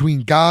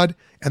between God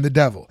and the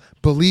devil,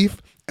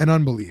 belief and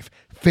unbelief,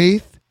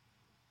 faith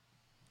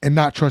and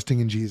not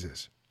trusting in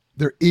Jesus.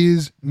 There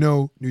is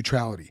no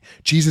neutrality.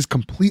 Jesus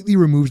completely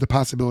removes the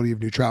possibility of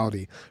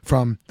neutrality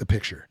from the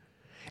picture.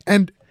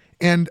 And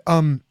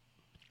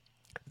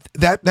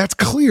that's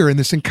clear in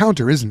this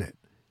encounter, isn't it?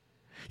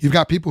 You've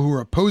got people who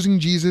are opposing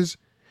Jesus,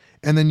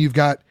 and then you've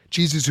got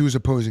Jesus who is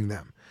opposing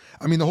them.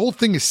 I mean, the whole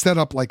thing is set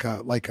up like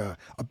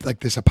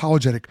this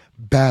apologetic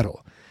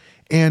battle.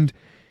 And,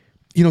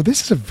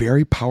 this is a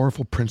very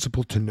powerful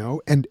principle to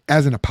know. And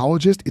as an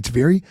apologist, it's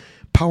very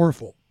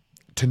powerful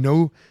to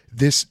know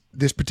this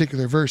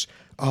particular verse,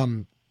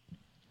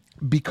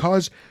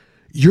 because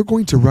you're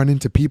going to run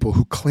into people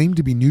who claim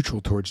to be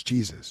neutral towards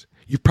Jesus.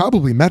 You've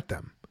probably met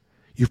them.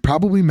 You've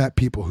probably met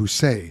people who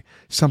say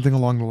something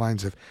along the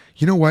lines of,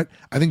 you know what?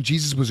 I think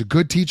Jesus was a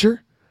good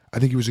teacher. I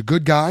think he was a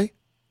good guy.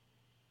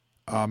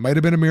 Might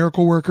have been a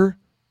miracle worker.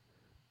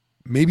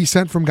 Maybe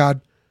sent from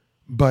God.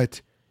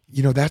 But,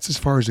 that's as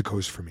far as it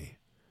goes for me.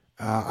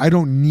 I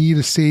don't need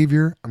a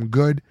savior. I'm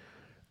good.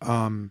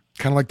 Kind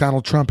of like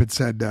Donald Trump had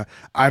said,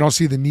 I don't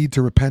see the need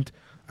to repent.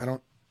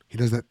 He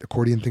does that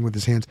accordion thing with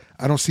his hands.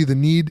 I don't see the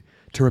need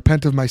to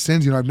repent of my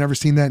sins. I've never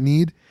seen that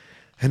need.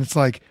 And it's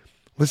like,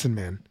 listen,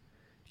 man,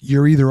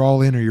 you're either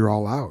all in or you're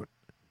all out.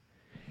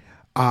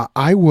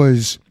 I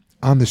was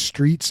on the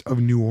streets of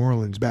New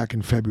Orleans back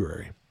in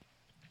February,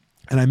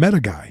 and I met a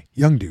guy,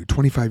 young dude,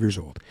 25 years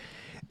old.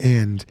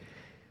 And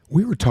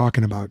we were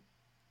talking about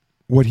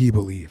what he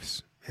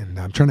believes. And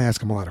I'm trying to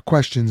ask him a lot of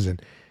questions.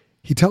 And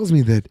he tells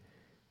me that,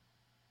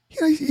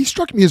 he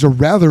struck me as a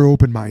rather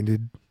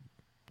open-minded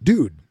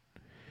dude.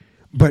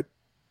 But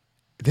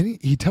then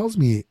he tells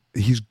me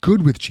he's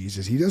good with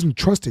Jesus. He doesn't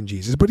trust in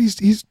Jesus, but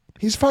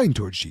he's fine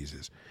towards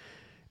Jesus.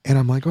 And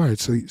I'm like, all right,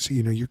 so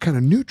you're kind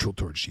of neutral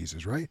towards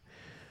Jesus, right?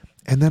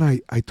 And then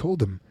I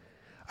told him,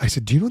 I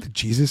said, do you know that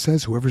Jesus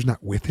says whoever's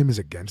not with him is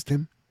against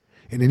him?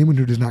 And anyone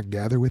who does not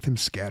gather with him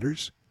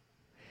scatters?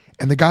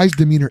 And the guy's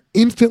demeanor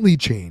instantly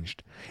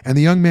changed. And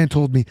the young man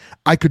told me,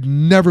 I could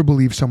never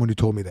believe someone who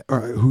told me that,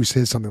 or who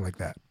says something like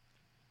that.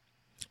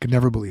 Could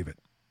never believe it.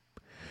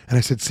 And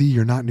I said, see,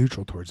 you're not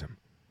neutral towards him.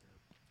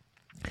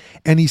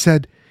 And he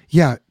said,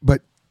 yeah,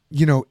 but,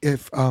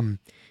 if,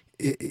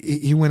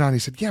 he went on, he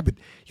said, yeah, but,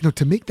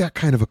 to make that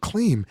kind of a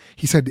claim,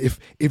 he said,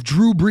 if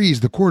Drew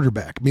Brees, the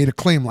quarterback, made a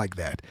claim like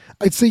that,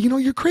 I'd say,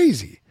 you're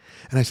crazy.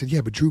 And I said,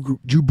 yeah, but Drew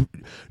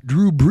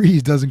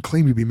Brees doesn't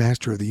claim to be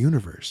master of the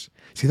universe.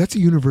 See, that's a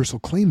universal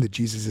claim that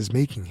Jesus is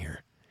making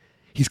here.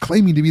 He's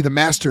claiming to be the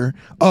master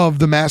of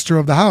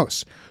the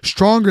house,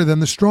 stronger than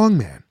the strong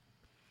man.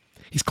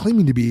 He's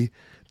claiming to be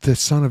the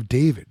son of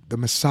David, the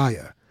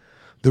Messiah,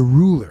 the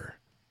ruler.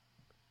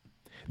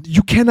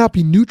 You cannot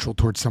be neutral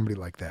towards somebody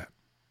like that.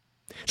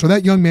 So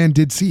that young man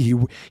did see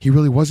he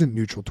really wasn't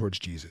neutral towards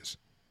Jesus.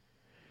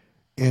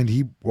 And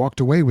he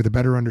walked away with a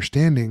better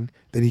understanding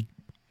than he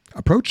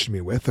approached me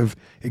with of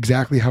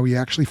exactly how he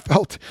actually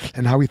felt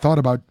and how he thought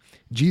about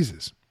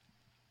Jesus.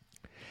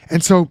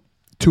 And so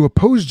to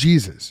oppose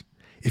Jesus,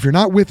 if you're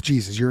not with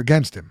Jesus, you're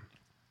against him.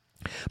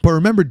 But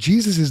remember,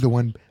 Jesus is the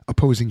one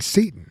opposing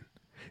Satan.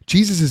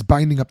 Jesus is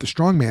binding up the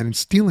strong man and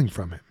stealing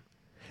from him.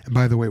 And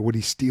by the way, what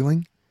he's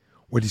stealing,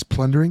 what he's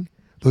plundering,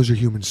 those are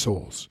human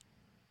souls.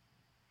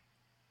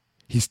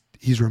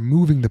 He's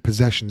removing the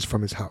possessions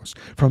from his house,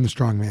 from the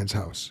strong man's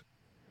house.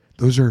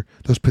 Those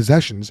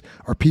possessions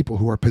are people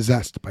who are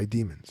possessed by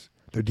demons.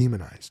 They're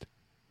demonized.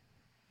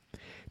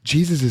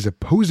 Jesus is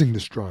opposing the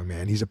strong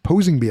man. He's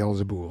opposing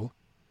Beelzebul.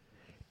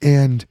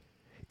 And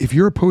if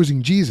you're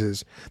opposing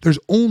Jesus, there's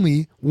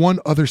only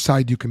one other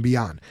side you can be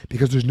on,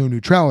 because there's no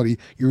neutrality.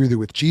 You're either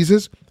with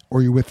Jesus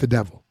or you're with the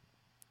devil.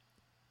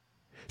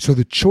 So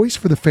the choice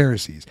for the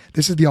Pharisees,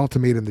 this is the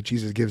ultimatum that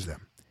Jesus gives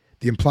them,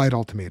 the implied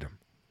ultimatum.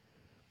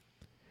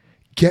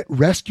 Get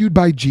rescued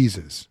by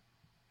Jesus,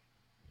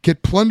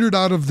 get plundered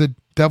out of the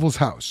devil's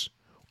house,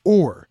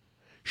 or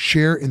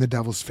share in the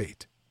devil's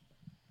fate.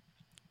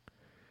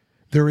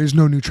 There is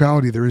no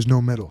neutrality. There is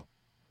no middle.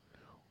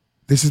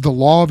 This is the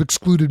law of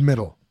excluded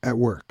middle at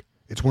work.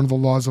 It's one of the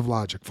laws of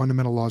logic,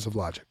 fundamental laws of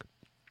logic.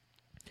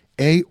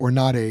 A or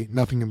not A,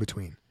 nothing in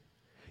between.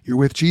 You're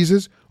with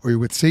Jesus or you're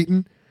with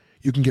Satan.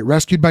 You can get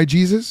rescued by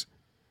Jesus.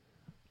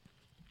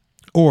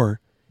 Or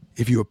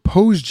if you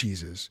oppose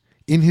Jesus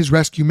in his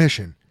rescue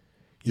mission,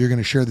 you're going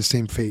to share the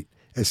same fate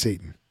as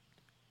Satan.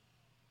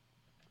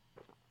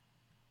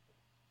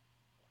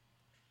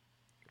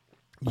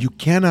 You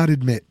cannot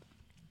admit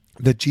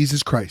that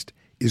Jesus Christ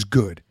is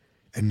good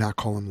and not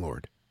call him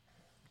Lord.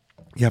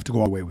 You have to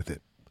go away with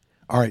it.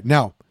 All right,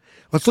 now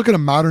let's look at a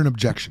modern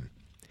objection,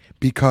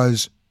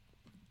 because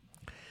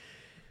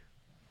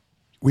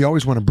we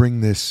always want to bring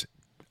this.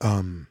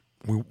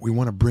 We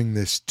want to bring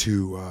this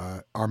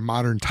to our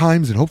modern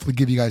times and hopefully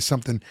give you guys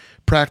something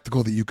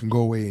practical that you can go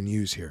away and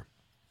use here.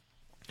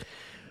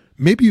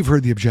 Maybe you've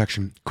heard the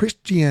objection: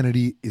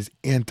 Christianity is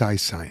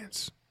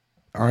anti-science.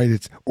 All right,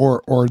 it's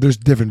or there's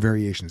different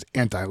variations.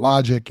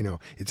 Anti-logic,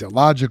 it's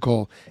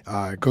illogical.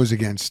 It goes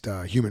against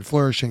human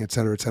flourishing, et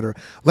cetera, et cetera.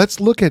 Let's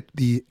look at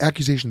the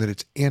accusation that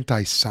it's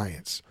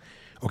anti-science.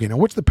 Okay, now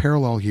what's the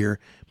parallel here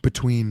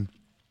between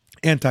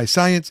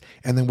anti-science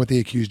and then what they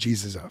accuse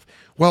Jesus of?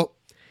 Well,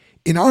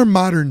 in our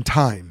modern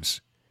times,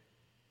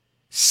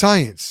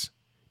 science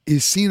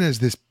is seen as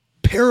this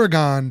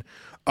paragon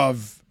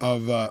of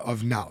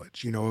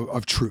knowledge,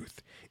 of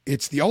truth.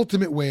 It's the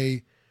ultimate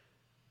way,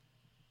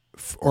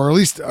 or at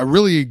least a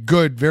really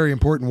good, very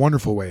important,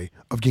 wonderful way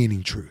of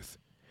gaining truth.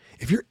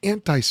 If you're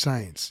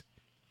anti-science,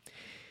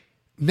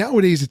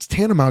 nowadays it's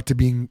tantamount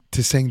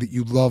to saying that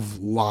you love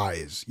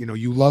lies.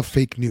 You love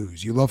fake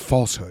news. You love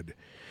falsehood.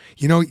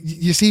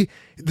 You see,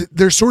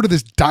 there's sort of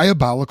this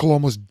diabolical,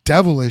 almost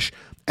devilish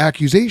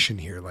accusation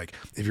here. Like,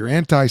 if you're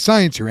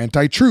anti-science, you're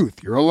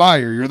anti-truth. You're a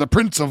liar. You're the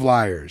prince of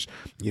liars.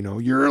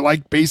 You're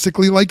like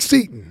basically like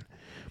Satan.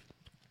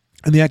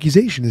 And the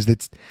accusation is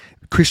that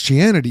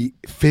Christianity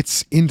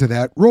fits into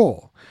that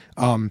role.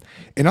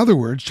 In other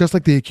words, just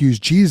like they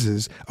accused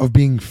Jesus of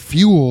being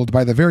fueled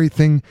by the very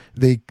thing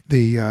the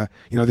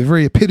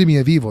very epitome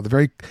of evil, the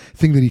very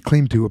thing that he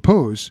claimed to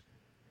oppose,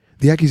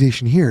 the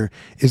accusation here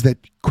is that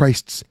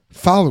Christ's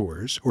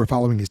followers, who are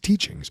following his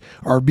teachings,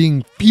 are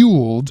being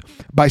fueled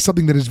by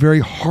something that is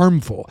very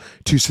harmful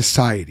to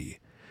society.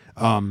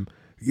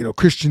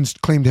 Christians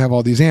claim to have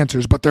all these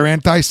answers, but they're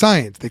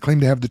anti-science. They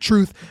claim to have the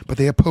truth, but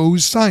they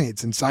oppose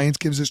science, and science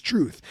gives us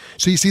truth.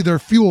 So you see, they're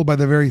fueled by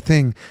the very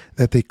thing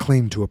that they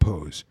claim to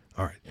oppose.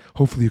 All right.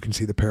 Hopefully you can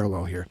see the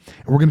parallel here.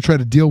 And we're going to try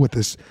to deal with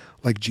this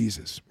like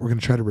Jesus. We're going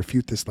to try to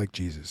refute this like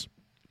Jesus.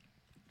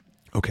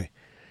 Okay.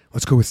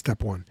 Let's go with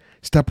step one.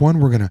 Step one,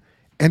 we're going to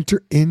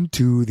enter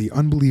into the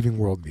unbelieving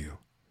worldview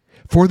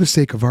for the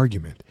sake of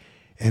argument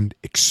and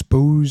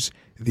expose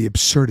the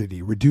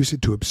absurdity, reduce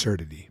it to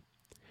absurdity.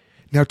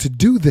 Now, to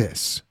do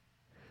this,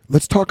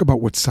 let's talk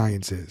about what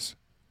science is.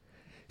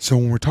 So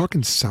when we're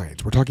talking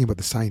science, we're talking about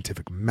the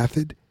scientific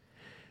method,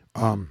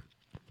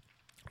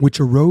 which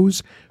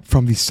arose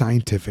from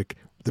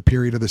the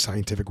period of the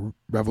scientific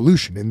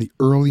revolution in the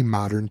early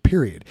modern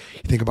period.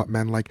 You think about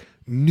men like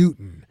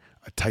Newton,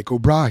 Tycho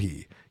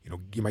Brahe,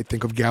 you might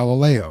think of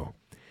Galileo.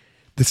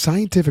 The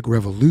scientific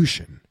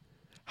revolution,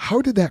 how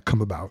did that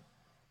come about?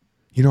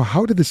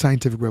 How did the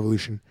scientific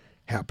revolution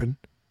happen?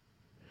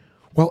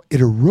 Well, it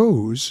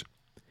arose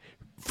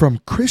from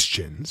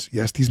Christians,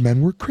 yes, these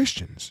men were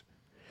Christians,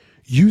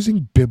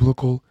 using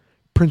biblical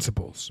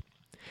principles.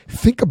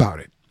 Think about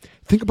it.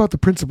 Think about the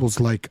principles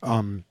like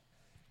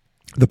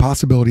the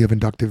possibility of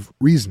inductive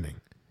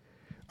reasoning,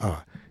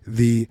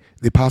 the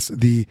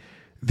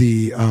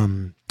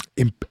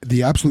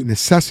absolute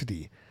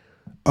necessity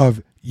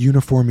of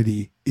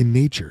uniformity in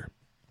nature,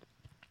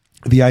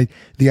 the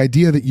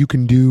idea that you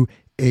can do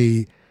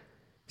a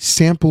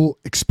sample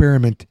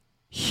experiment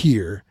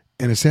here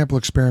and a sample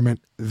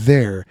experiment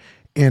there,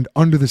 and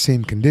under the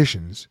same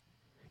conditions,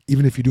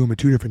 even if you do them at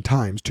two different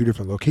times, two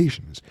different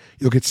locations,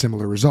 you'll get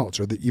similar results,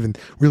 or even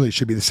really it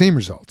should be the same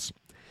results.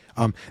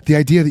 The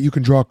idea that you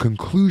can draw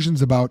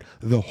conclusions about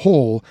the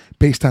whole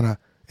based on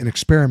an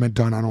experiment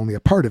done on only a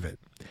part of it.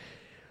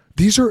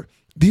 These are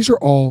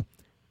all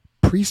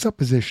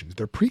presuppositions.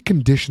 They're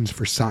preconditions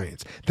for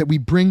science that we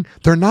bring.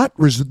 They're not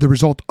the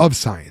result of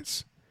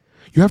science.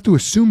 You have to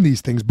assume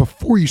these things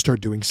before you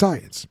start doing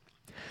science.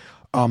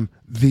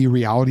 The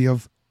reality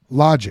of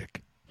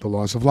logic, the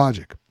laws of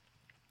logic.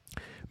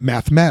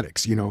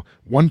 Mathematics,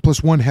 1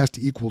 + 1 has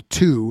to equal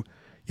 2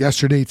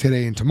 yesterday,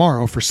 today, and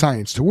tomorrow for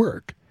science to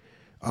work.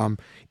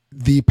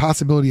 The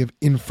possibility of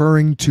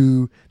inferring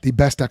to the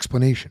best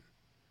explanation.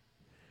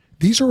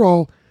 These are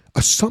all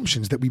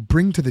assumptions that we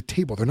bring to the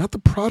table. They're not the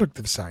product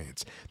of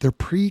science. They're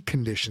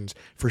preconditions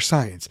for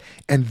science.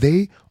 And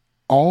they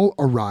all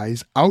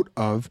arise out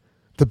of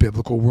the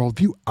biblical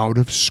worldview, out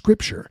of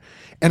Scripture.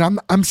 And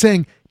I'm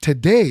saying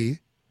today,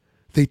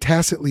 they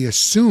tacitly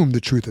assume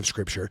the truth of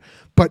Scripture,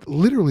 but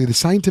literally the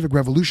scientific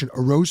revolution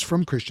arose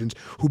from Christians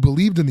who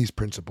believed in these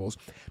principles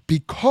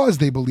because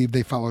they believed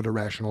they followed a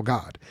rational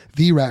God,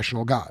 the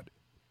rational God.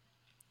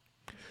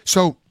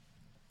 So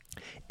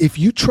if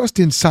you trust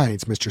in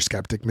science, Mr.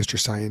 Skeptic, Mr.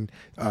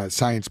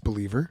 Science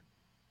believer,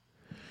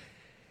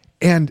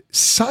 and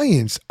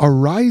science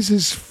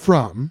arises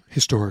from,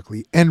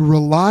 historically, and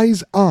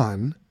relies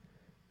on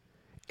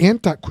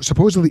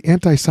supposedly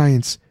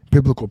anti-science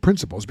biblical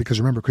principles, because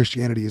remember,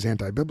 Christianity is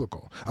anti-science,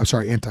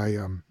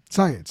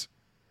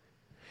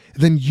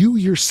 then you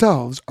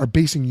yourselves are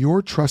basing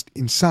your trust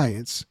in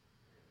science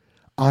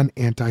on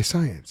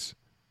anti-science.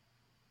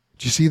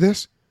 Do you see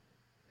this?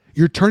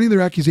 You're turning their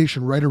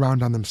accusation right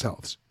around on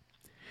themselves.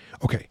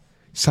 Okay,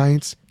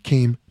 science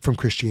came from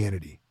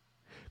Christianity.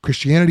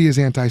 Christianity is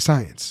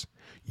anti-science.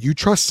 You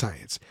trust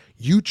science.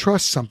 You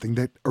trust something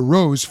that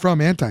arose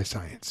from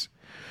anti-science.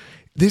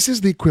 This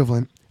is the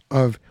equivalent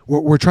of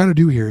what we're trying to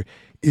do here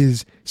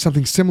is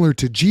something similar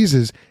to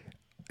Jesus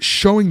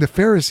showing the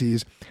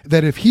Pharisees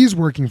that if he's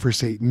working for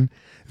Satan,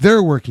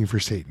 they're working for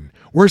Satan.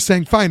 We're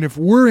saying, fine, if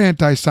we're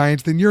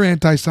anti-science, then you're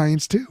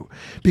anti-science too,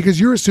 because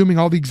you're assuming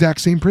all the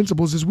exact same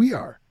principles as we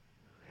are.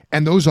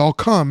 And those all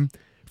come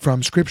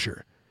from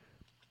Scripture.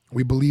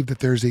 We believe that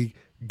there's a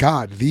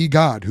God, the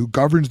God, who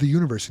governs the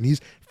universe, and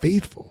he's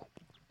faithful.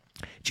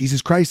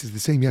 Jesus Christ is the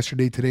same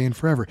yesterday, today, and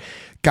forever.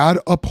 God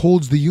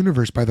upholds the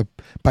universe by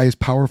his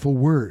powerful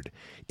word.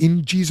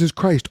 In Jesus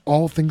Christ,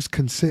 all things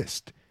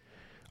consist.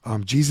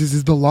 Jesus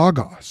is the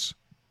Logos,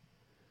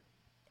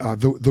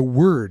 the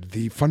word,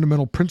 the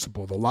fundamental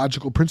principle, the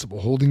logical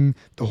principle holding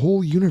the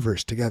whole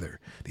universe together.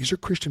 These are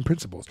Christian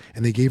principles,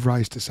 and they gave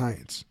rise to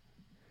science.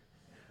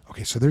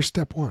 Okay, so there's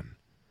step one.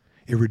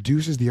 It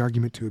reduces the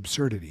argument to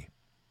absurdity.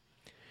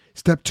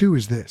 Step two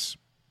is this.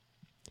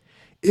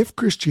 if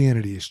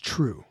Christianity is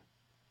true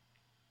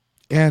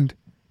and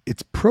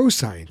it's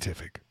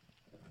pro-scientific,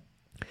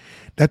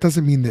 that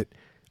doesn't mean that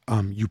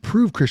you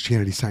prove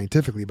Christianity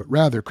scientifically, but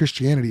rather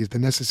Christianity is the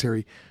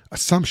necessary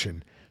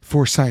assumption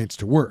for science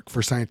to work,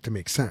 for science to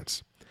make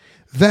sense.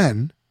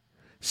 Then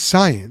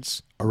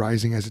science,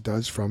 arising as it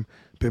does from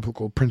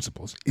biblical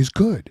principles, is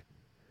good.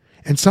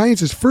 And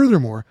science is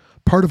furthermore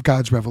part of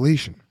God's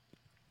revelation.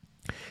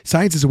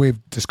 Science is a way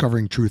of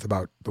discovering truth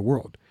about the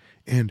world.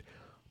 And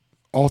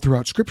all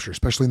throughout Scripture,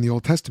 especially in the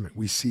Old Testament,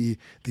 we see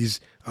these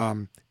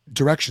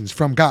directions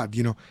from God,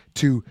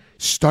 to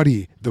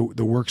study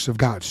the works of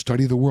God,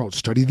 study the world,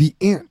 study the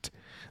ant,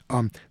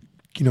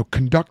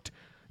 conduct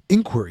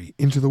inquiry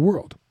into the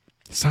world.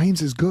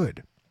 Science is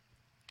good,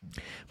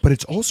 but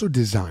it's also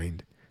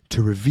designed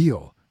to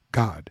reveal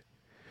God.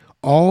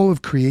 All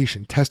of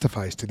creation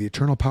testifies to the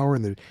eternal power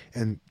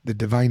and the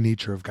divine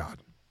nature of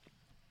God.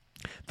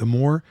 The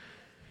more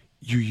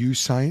you use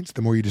science,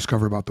 the more you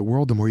discover about the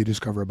world, the more you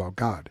discover about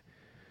God.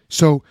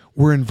 So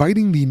we're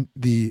inviting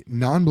the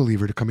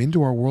non-believer to come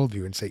into our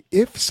worldview and say,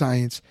 if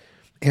science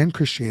and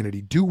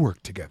Christianity do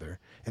work together,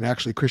 and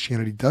actually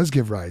Christianity does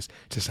give rise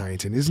to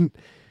science and isn't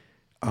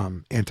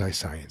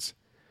anti-science,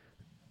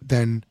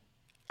 then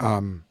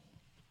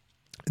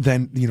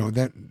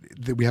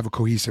we have a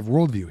cohesive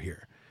worldview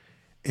here,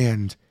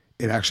 and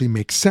it actually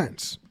makes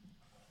sense.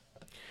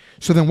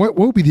 So then, what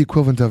would be the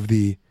equivalent of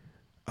the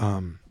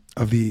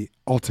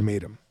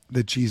ultimatum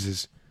that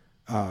Jesus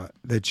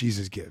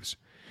gives?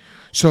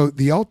 So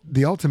the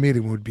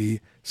ultimatum would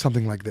be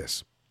something like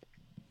this.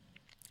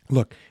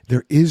 Look,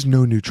 there is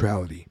no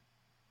neutrality.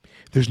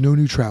 There's no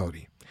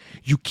neutrality.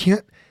 You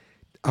can't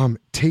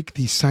take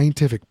the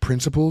scientific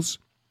principles,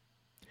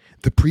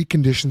 the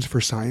preconditions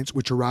for science,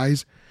 which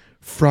arise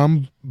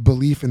from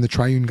belief in the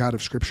triune God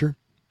of Scripture,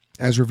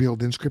 as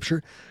revealed in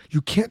Scripture.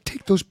 You can't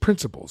take those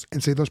principles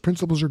and say those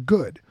principles are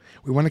good.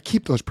 We want to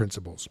keep those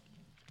principles,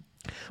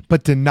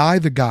 but deny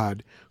the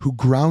God who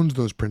grounds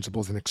those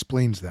principles and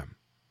explains them.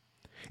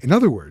 In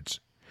other words,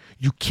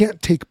 you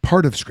can't take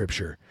part of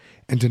Scripture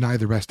and deny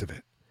the rest of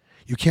it.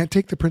 You can't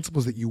take the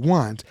principles that you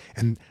want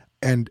and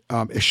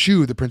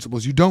eschew the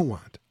principles you don't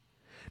want.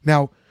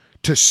 Now,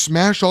 to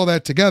smash all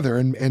that together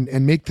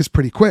and make this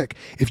pretty quick,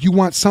 if you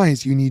want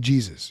science, you need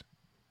Jesus.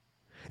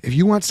 If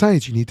you want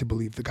science, you need to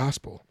believe the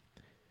gospel.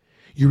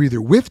 You're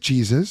either with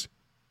Jesus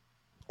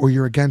or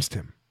you're against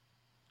him.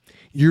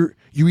 You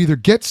either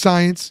get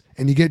science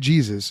and you get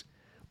Jesus,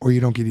 or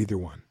you don't get either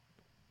one.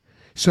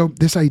 So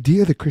this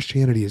idea that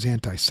Christianity is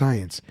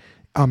anti-science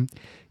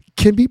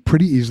can be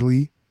pretty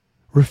easily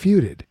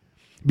refuted,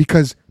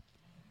 because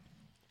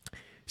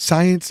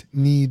science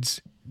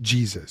needs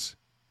Jesus,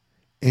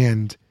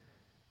 and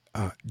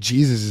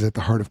Jesus is at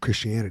the heart of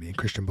Christianity and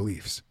Christian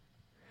beliefs.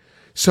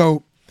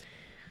 So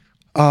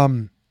I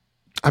want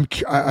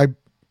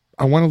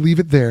to leave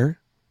it there.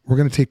 We're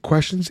going to take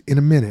questions in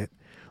a minute,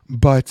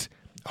 but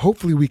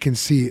hopefully we can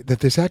see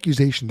that this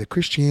accusation that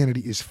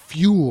Christianity is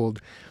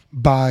fueled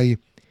by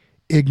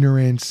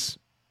ignorance,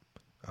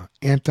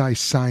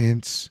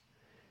 anti-science,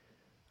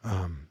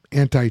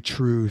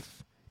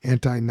 anti-truth,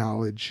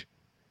 anti-knowledge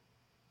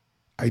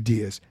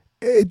ideas,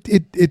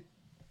 it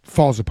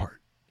falls apart.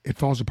 It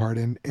falls apart,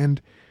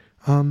 and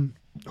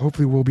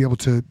hopefully we'll be able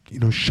to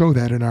show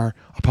that in our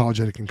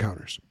apologetic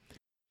encounters.